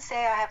 He can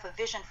say, I have a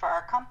vision for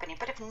our company,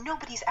 but if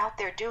nobody's out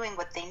there doing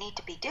what they need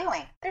to be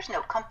doing, there's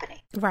no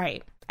company.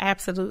 Right.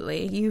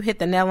 Absolutely. You hit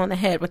the nail on the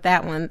head with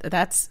that one.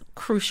 That's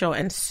crucial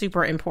and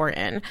super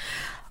important.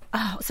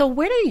 Oh, so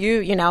where do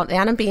you, and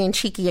I'm being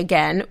cheeky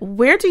again,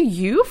 where do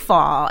you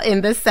fall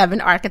in the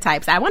 7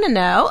 archetypes? I want to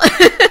know.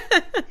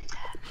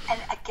 And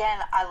again,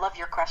 I love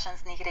your questions,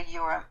 Nikita.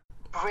 You're a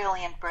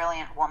brilliant,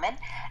 brilliant woman.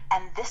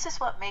 And this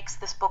is what makes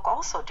this book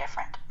also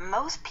different.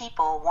 Most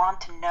people want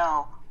to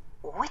know,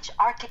 which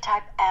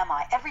archetype am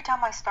I? Every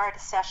time I start a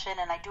session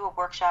and I do a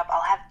workshop,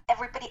 I'll have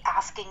everybody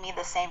asking me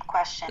the same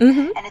question.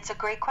 Mm-hmm. And it's a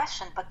great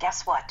question, but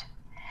guess what?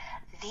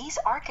 These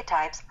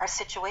archetypes are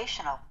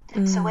situational.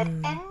 So at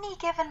any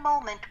given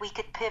moment, we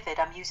could pivot.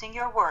 I'm using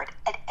your word.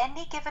 At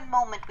any given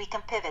moment, we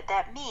can pivot.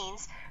 That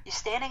means you're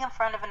standing in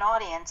front of an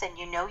audience and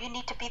you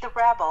need to be the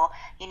rebel.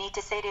 You need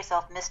to say to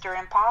yourself, Mr.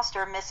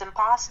 Imposter, Miss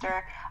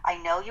Imposter, I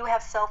know you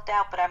have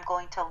self-doubt, but I'm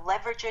going to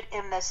leverage it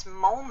in this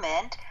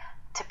moment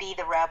to be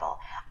the rebel.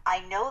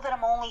 I know that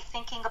I'm only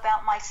thinking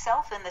about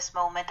myself in this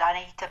moment. I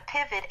need to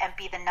pivot and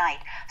be the knight.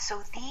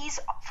 So these,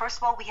 first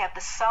of all, we have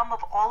the sum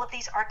of all of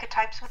these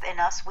archetypes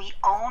within us. We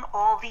own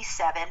all these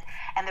 7.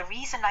 And the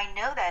reason I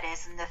know that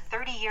is in the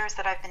 30 years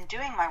that I've been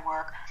doing my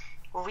work,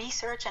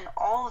 research and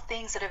all the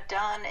things that I've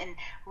done and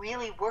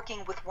really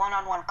working with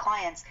one-on-one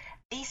clients,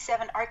 these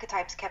 7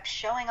 archetypes kept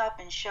showing up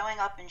and showing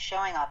up and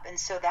showing up. And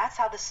so that's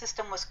how the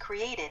system was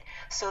created.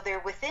 So they're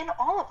within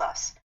all of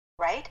us,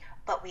 right?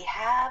 But we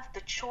have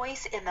the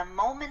choice in the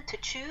moment to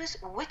choose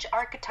which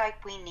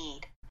archetype we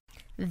need.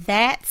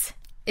 That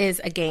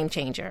is a game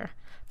changer.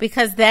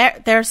 Because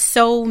there's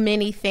so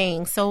many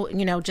things. So,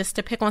 just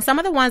to pick on some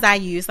of the ones I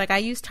use, like I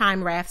use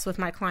time rafts with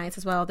my clients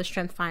as well, the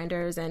Strength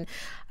Finders and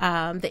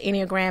the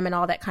Enneagram and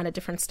all that kind of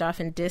different stuff,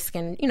 and DISC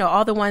and,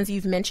 all the ones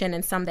you've mentioned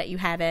and some that you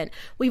haven't.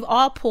 We've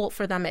all pulled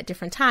for them at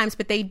different times,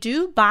 but they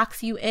do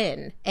box you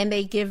in and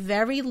they give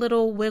very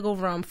little wiggle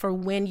room for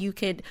when you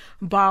could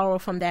borrow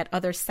from that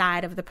other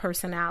side of the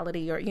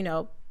personality, or,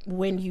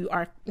 when you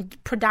are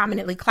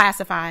predominantly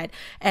classified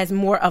as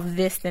more of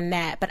this than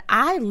that. But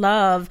I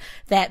love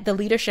that the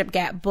Leadership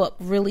Gap book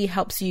really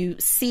helps you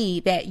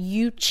see that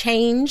you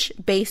change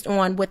based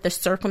on what the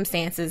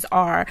circumstances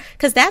are,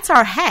 because that's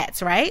our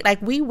hats, right? Like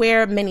we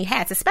wear many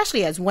hats,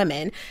 especially as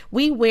women.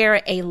 We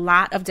wear a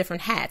lot of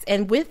different hats.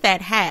 And with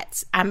that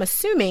hats, I'm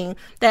assuming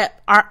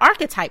that our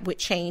archetype would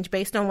change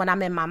based on when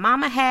I'm in my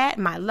mama hat,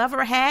 my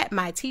lover hat,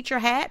 my teacher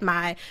hat,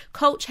 my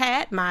coach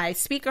hat, my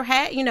speaker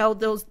hat,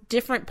 those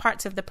different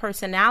parts of the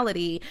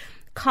personality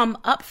come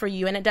up for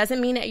you. And it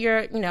doesn't mean that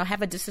you're,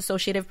 have a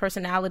dissociative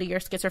personality or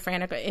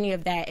schizophrenic or any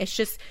of that. It's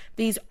just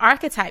these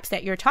archetypes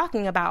that you're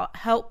talking about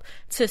help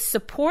to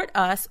support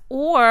us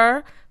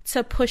or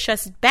to push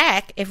us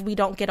back if we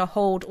don't get a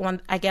hold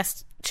on, I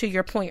guess, to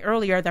your point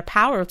earlier, the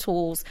power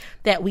tools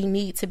that we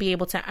need to be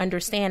able to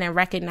understand and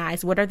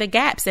recognize what are the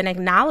gaps and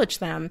acknowledge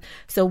them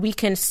so we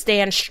can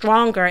stand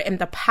stronger in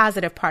the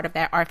positive part of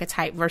that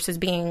archetype versus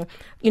being,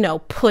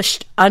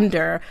 pushed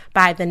under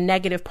by the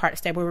negative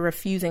parts that we're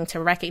refusing to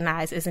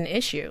recognize as an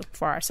issue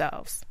for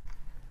ourselves.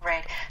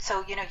 Right.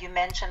 So, you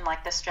mentioned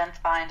like the Strength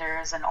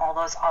Finders and all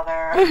those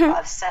other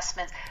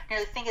assessments. The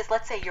thing is,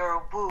 let's say you're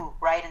a woo,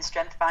 right? In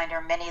Strength Finder,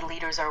 many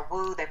leaders are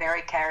woo. They're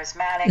very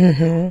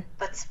charismatic.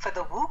 But for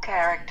the woo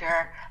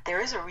character,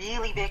 there is a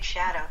really big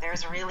shadow.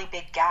 There's a really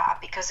big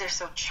gap because they're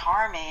so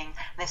charming, and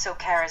they're so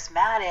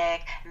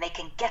charismatic, and they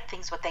can get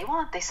things what they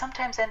want. They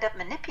sometimes end up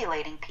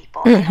manipulating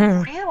people. They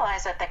don't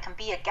realize that can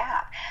be a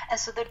gap. And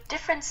so the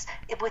difference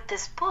with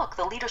this book,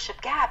 The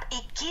Leadership Gap,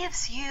 it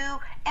gives you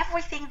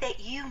everything that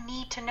you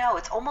need to know.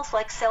 It's almost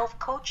like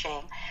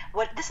self-coaching.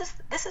 This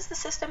is the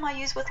system I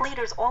use with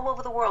leaders all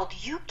over the world.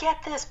 You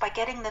get this by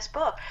getting this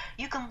book.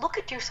 You can look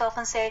at yourself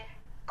and say,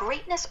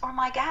 greatness or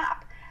my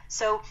gap.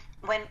 So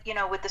when,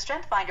 with the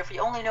Strength Finder, if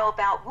you only know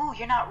about woo,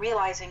 you're not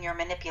realizing you're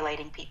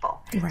manipulating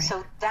people. Right.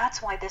 So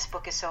that's why this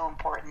book is so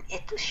important.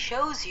 It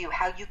shows you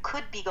how you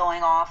could be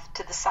going off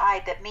to the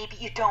side that maybe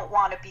you don't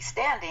want to be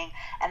standing,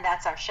 and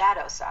that's our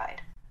shadow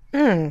side.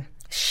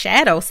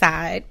 Shadow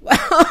side.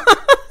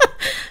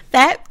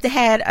 That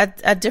had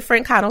a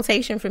different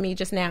connotation for me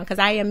just now, because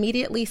I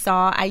immediately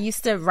I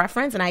used to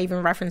reference, and I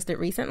even referenced it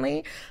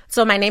recently.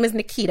 So my name is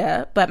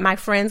Nikita, but my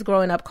friends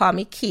growing up call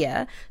me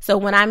Kia. So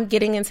when I'm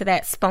getting into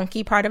that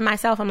spunky part of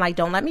myself, I'm like,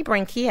 don't let me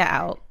bring Kia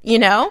out,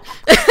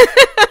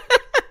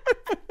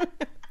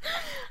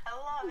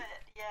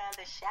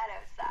 The shadow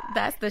side.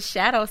 That's the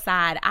shadow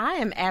side. I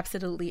am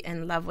absolutely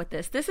in love with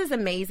this. This is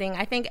amazing.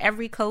 I think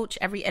every coach,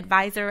 every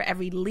advisor,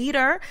 every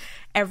leader,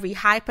 every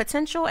high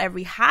potential,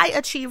 every high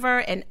achiever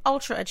and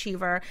ultra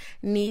achiever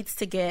needs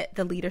to get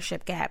The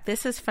Leadership Gap.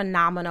 This is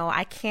phenomenal.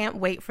 I can't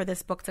wait for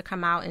this book to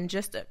come out in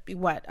just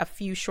a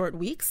few short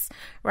weeks,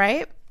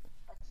 right?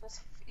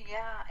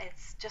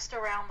 It's just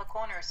around the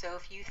corner. So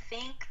if you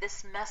think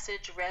this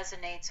message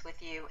resonates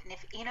with you, and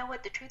if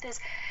the truth is,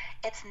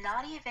 it's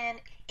not even,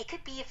 it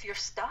could be if you're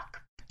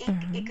stuck.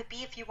 It could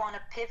be if you want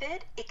to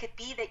pivot. It could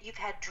be that you've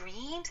had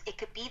dreams. It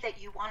could be that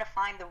you want to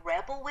find the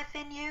rebel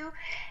within you.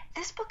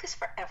 This book is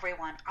for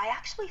everyone. I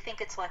actually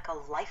think it's like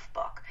a life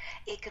book.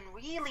 It can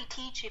really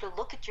teach you to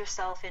look at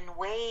yourself in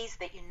ways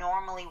that you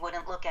normally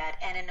wouldn't look at.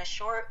 And in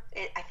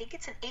I think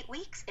it's in 8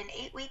 weeks. In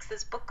 8 weeks,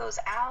 this book goes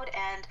out,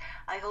 and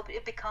I hope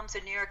it becomes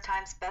a New York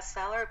Times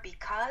bestseller,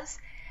 because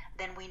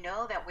then we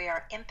know that we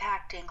are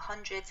impacting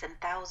hundreds and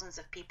thousands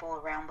of people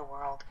around the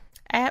world.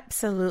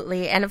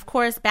 Absolutely. And of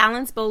course,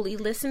 Balance Boldly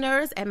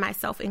listeners, and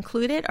myself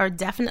included, are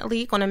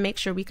definitely going to make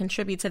sure we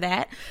contribute to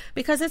that,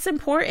 because it's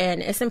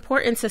important. It's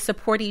important to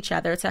support each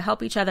other, to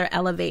help each other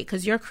elevate,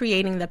 because you're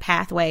creating the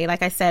pathway,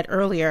 like I said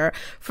earlier,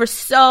 for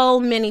so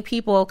many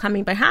people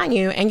coming behind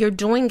you, and you're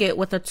doing it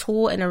with a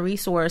tool and a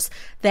resource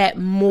that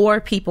more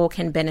people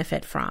can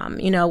benefit from.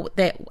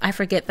 That I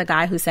forget the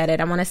guy who said it.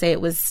 I want to say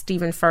it was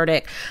Stephen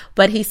Furtick,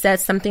 but he said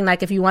something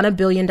like, if you want $1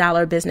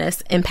 billion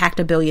business, impact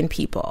 1 billion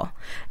people.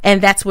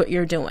 And that's what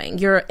you're doing.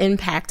 You're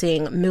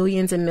impacting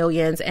millions and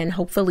millions and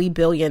hopefully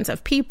billions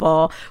of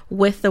people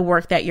with the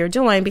work that you're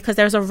doing, because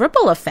there's a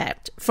ripple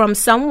effect from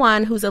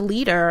someone who's a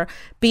leader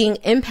being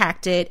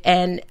impacted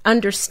and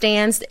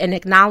understands and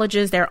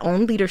acknowledges their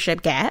own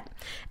leadership gap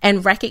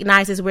and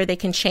recognizes where they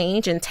can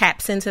change and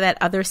taps into that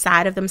other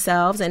side of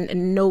themselves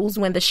and knows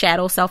when the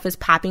shadow self is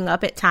popping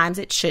up at times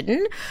it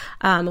shouldn't,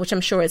 which I'm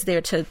sure is there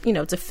to,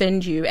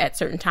 defend you at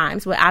certain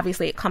times, but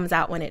obviously it comes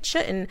out when it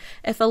shouldn't.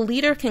 If a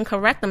leader can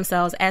correct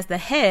themselves as the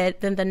head,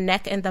 then the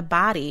neck and the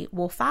body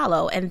will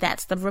follow. And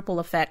that's the ripple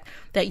effect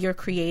that you're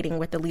creating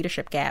with the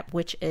leadership gap,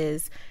 which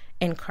is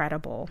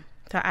incredible.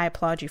 So I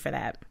applaud you for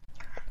that.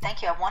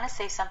 Thank you. I want to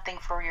say something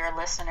for your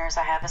listeners.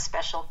 I have a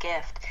special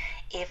gift.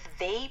 If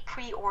they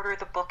pre-order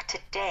the book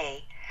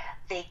today,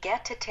 they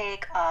get to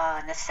take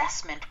an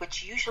assessment,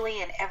 which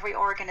usually in every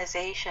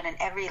organization and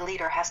every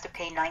leader has to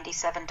pay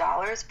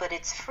 $97, but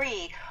it's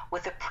free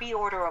with a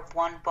pre-order of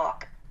one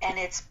book. And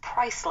it's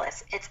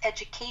priceless, it's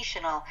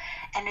educational,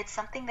 and it's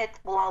something that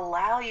will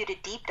allow you to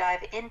deep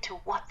dive into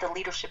what the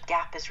leadership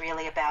gap is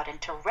really about and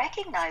to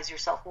recognize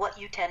yourself, what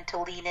you tend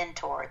to lean in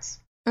towards.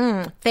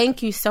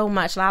 Thank you so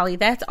much, Lolly.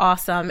 That's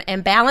awesome.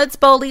 And Balance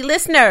Boldly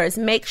listeners,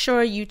 make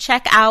sure you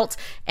check out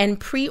and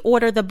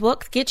pre-order the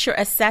book, get your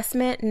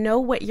assessment, know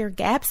what your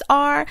gaps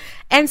are,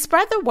 and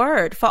spread the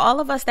word. For all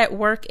of us that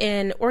work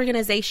in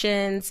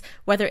organizations,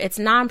 whether it's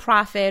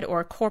nonprofit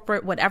or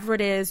corporate, whatever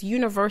it is,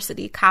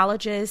 university,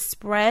 colleges,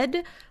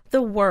 spread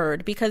the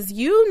word, because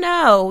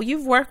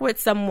you've worked with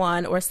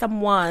someone or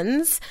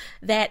someones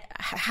that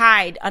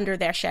hide under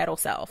their shadow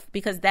self,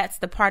 because that's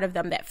the part of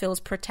them that feels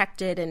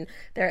protected and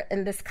they're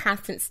in this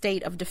constant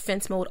state of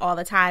defense mode all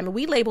the time. And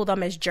we label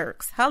them as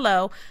jerks.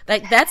 Hello.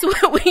 Like that's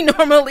what we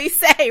normally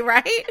say,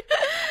 right?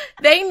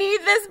 They need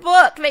this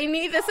book. They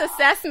need this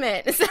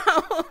assessment. So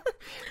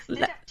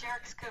instead of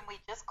jerks, could we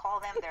just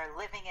call them they're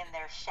living in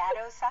their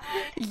shadow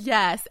side?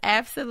 Yes,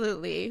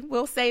 absolutely.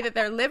 We'll say that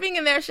they're living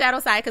in their shadow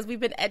side because we've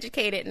been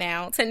educated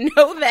now to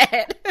know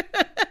that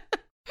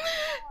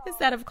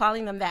instead of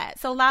calling them that.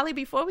 So Lolly,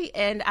 before we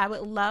end, I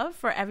would love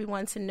for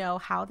everyone to know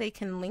how they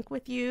can link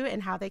with you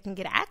and how they can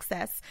get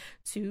access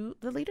to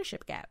the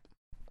Leadership Gap.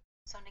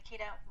 So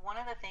Nikita, one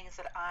of the things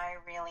that I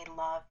really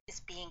love is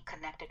being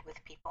connected with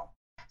people.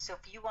 So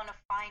if you want to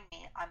find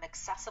me, I'm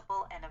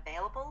accessible and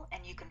available,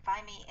 and you can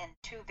find me in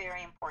three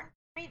very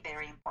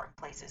important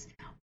places.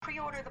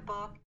 Pre-order the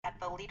book at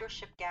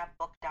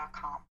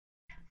theleadershipgapbook.com.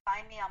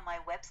 Find me on my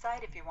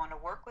website if you want to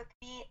work with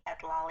me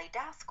at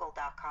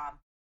lollydaskal.com.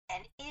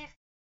 And if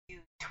you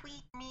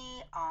tweet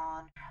me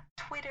on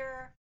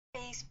Twitter,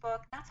 Facebook,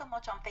 not so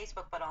much on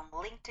Facebook, but on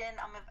LinkedIn,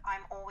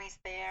 I'm always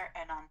there,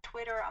 and on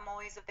Twitter, I'm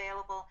always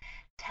available.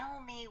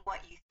 Tell me what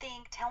you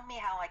think. Tell me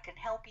how I can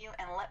help you,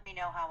 and let me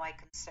know how I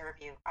can serve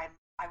you. I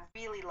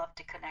really love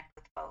to connect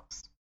with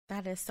folks.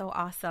 That is so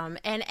awesome.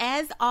 And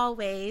as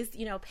always,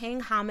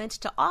 paying homage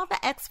to all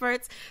the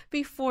experts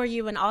before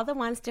you and all the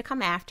ones to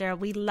come after,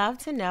 we love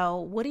to know,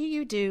 what do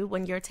you do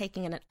when you're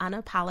taking an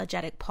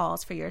unapologetic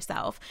pause for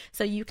yourself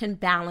so you can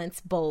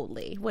balance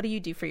boldly? What do you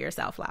do for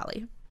yourself,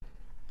 Lolly?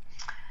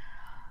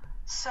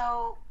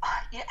 So,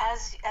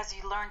 as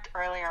you learned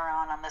earlier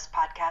on this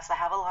podcast, I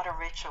have a lot of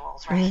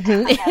rituals, right?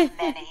 Mm-hmm. I have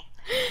many.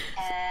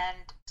 And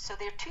so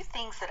there are two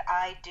things that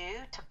I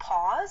do to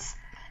pause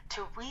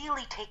to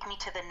really take me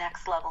to the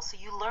next level. So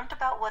you learned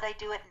about what I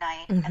do at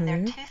night, mm-hmm. and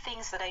there are two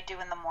things that I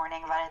do in the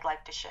morning that I'd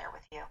like to share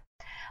with you.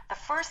 The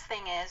first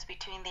thing is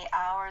between the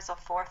hours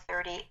of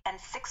 4:30 and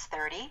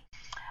 6:30,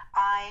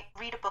 I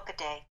read a book a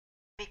day,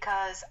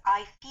 because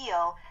I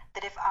feel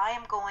that if I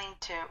am going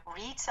to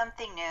read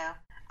something new,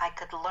 I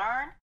could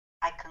learn,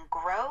 I can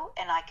grow,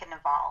 and I can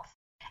evolve.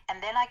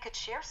 And then I could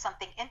share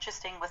something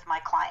interesting with my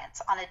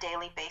clients on a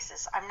daily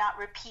basis. I'm not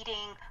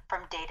repeating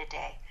from day to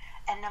day.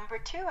 And number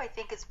two, I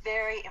think is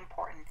very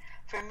important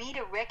for me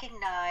to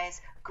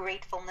recognize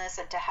gratefulness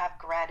and to have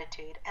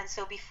gratitude. And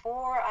so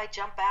before I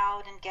jump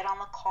out and get on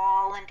the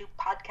call and do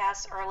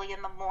podcasts early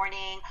in the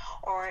morning,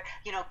 or,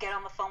 get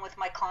on the phone with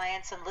my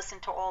clients and listen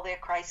to all their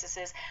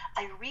crises,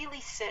 I really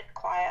sit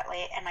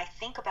quietly and I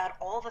think about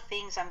all the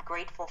things I'm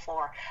grateful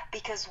for.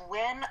 Because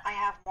when I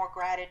have more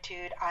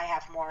gratitude, I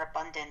have more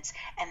abundance.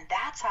 And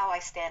that's how I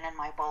stand in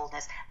my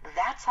boldness.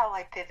 That's how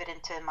I pivot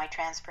into my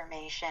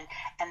transformation.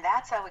 And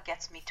that's how it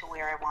gets me to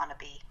where I want to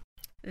be.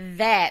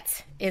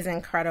 That is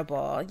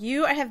incredible.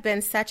 You have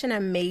been such an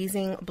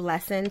amazing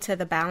blessing to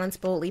the Balance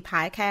Boldly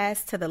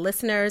podcast, to the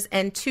listeners,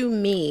 and to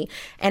me.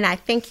 And I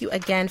thank you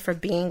again for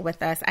being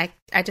with us. I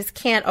just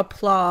can't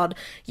applaud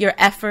your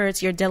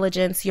efforts, your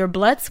diligence, your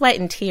blood, sweat,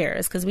 and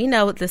tears, because we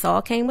know this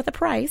all came with a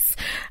price.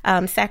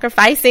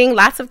 Sacrificing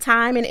lots of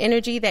time and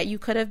energy that you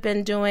could have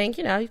been doing.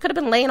 You could have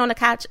been laying on the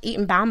couch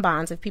eating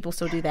bonbons, if people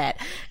still do that.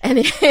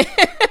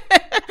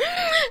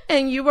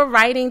 And you were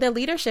writing the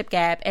Leadership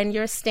Gap, and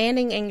you're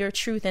standing in your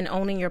truth and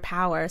owning your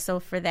power. So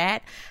for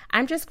that,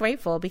 I'm just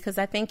grateful, because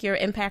I think you're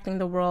impacting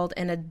the world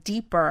in a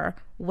deeper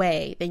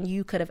way than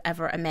you could have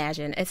ever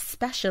imagined,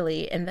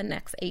 especially in the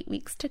next 8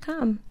 weeks to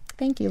come.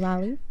 Thank you,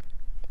 Lolly.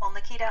 Well,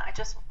 Nikita, I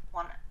just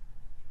want to...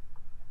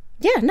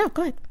 Yeah, no,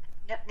 go ahead.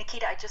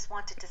 Nikita, I just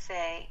wanted to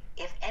say,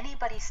 if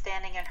anybody's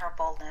standing in her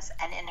boldness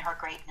and in her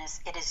greatness,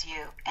 it is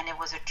you. And it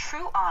was a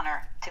true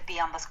honor to be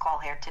on this call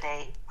here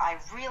today. I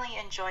really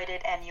enjoyed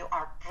it, and you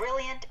are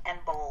brilliant and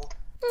bold.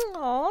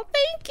 Oh,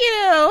 thank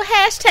you.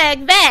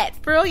 Hashtag that,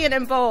 brilliant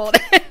and bold.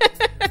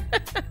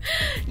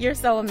 You're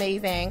so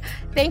amazing.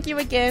 Thank you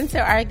again to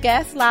our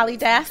guest, Lolly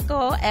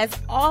Daskal. As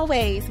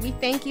always, we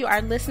thank you,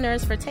 our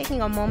listeners, for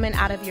taking a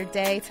moment out of your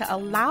day to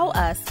allow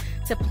us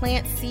to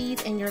plant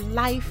seeds in your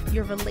life,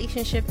 your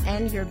relationship,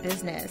 and your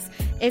business.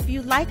 If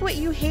you like what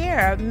you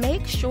hear,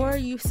 make sure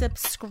you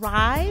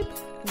subscribe,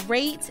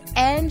 rate,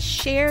 and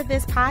share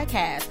this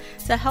podcast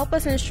to help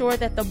us ensure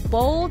that the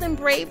bold and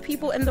brave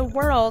people in the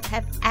world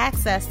have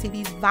access to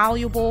these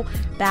valuable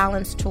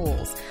balance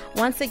tools.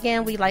 Once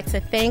again, we'd like to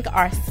thank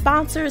our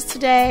sponsors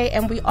today,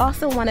 and we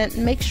also want to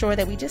make sure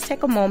that we just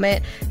take a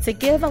moment to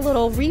give a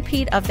little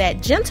repeat of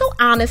that gentle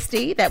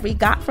honesty that we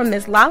got from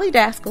Ms. Lolly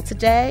Daskal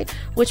today,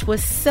 which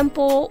was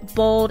simple,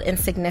 bold, and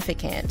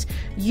significant.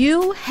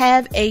 You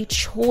have a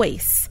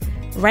choice.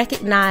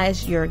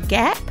 Recognize your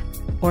gap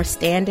or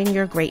stand in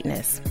your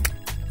greatness.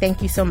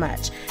 Thank you so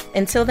much.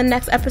 Until the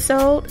next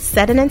episode,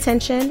 set an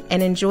intention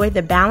and enjoy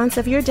the balance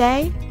of your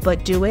day,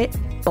 but do it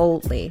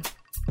boldly.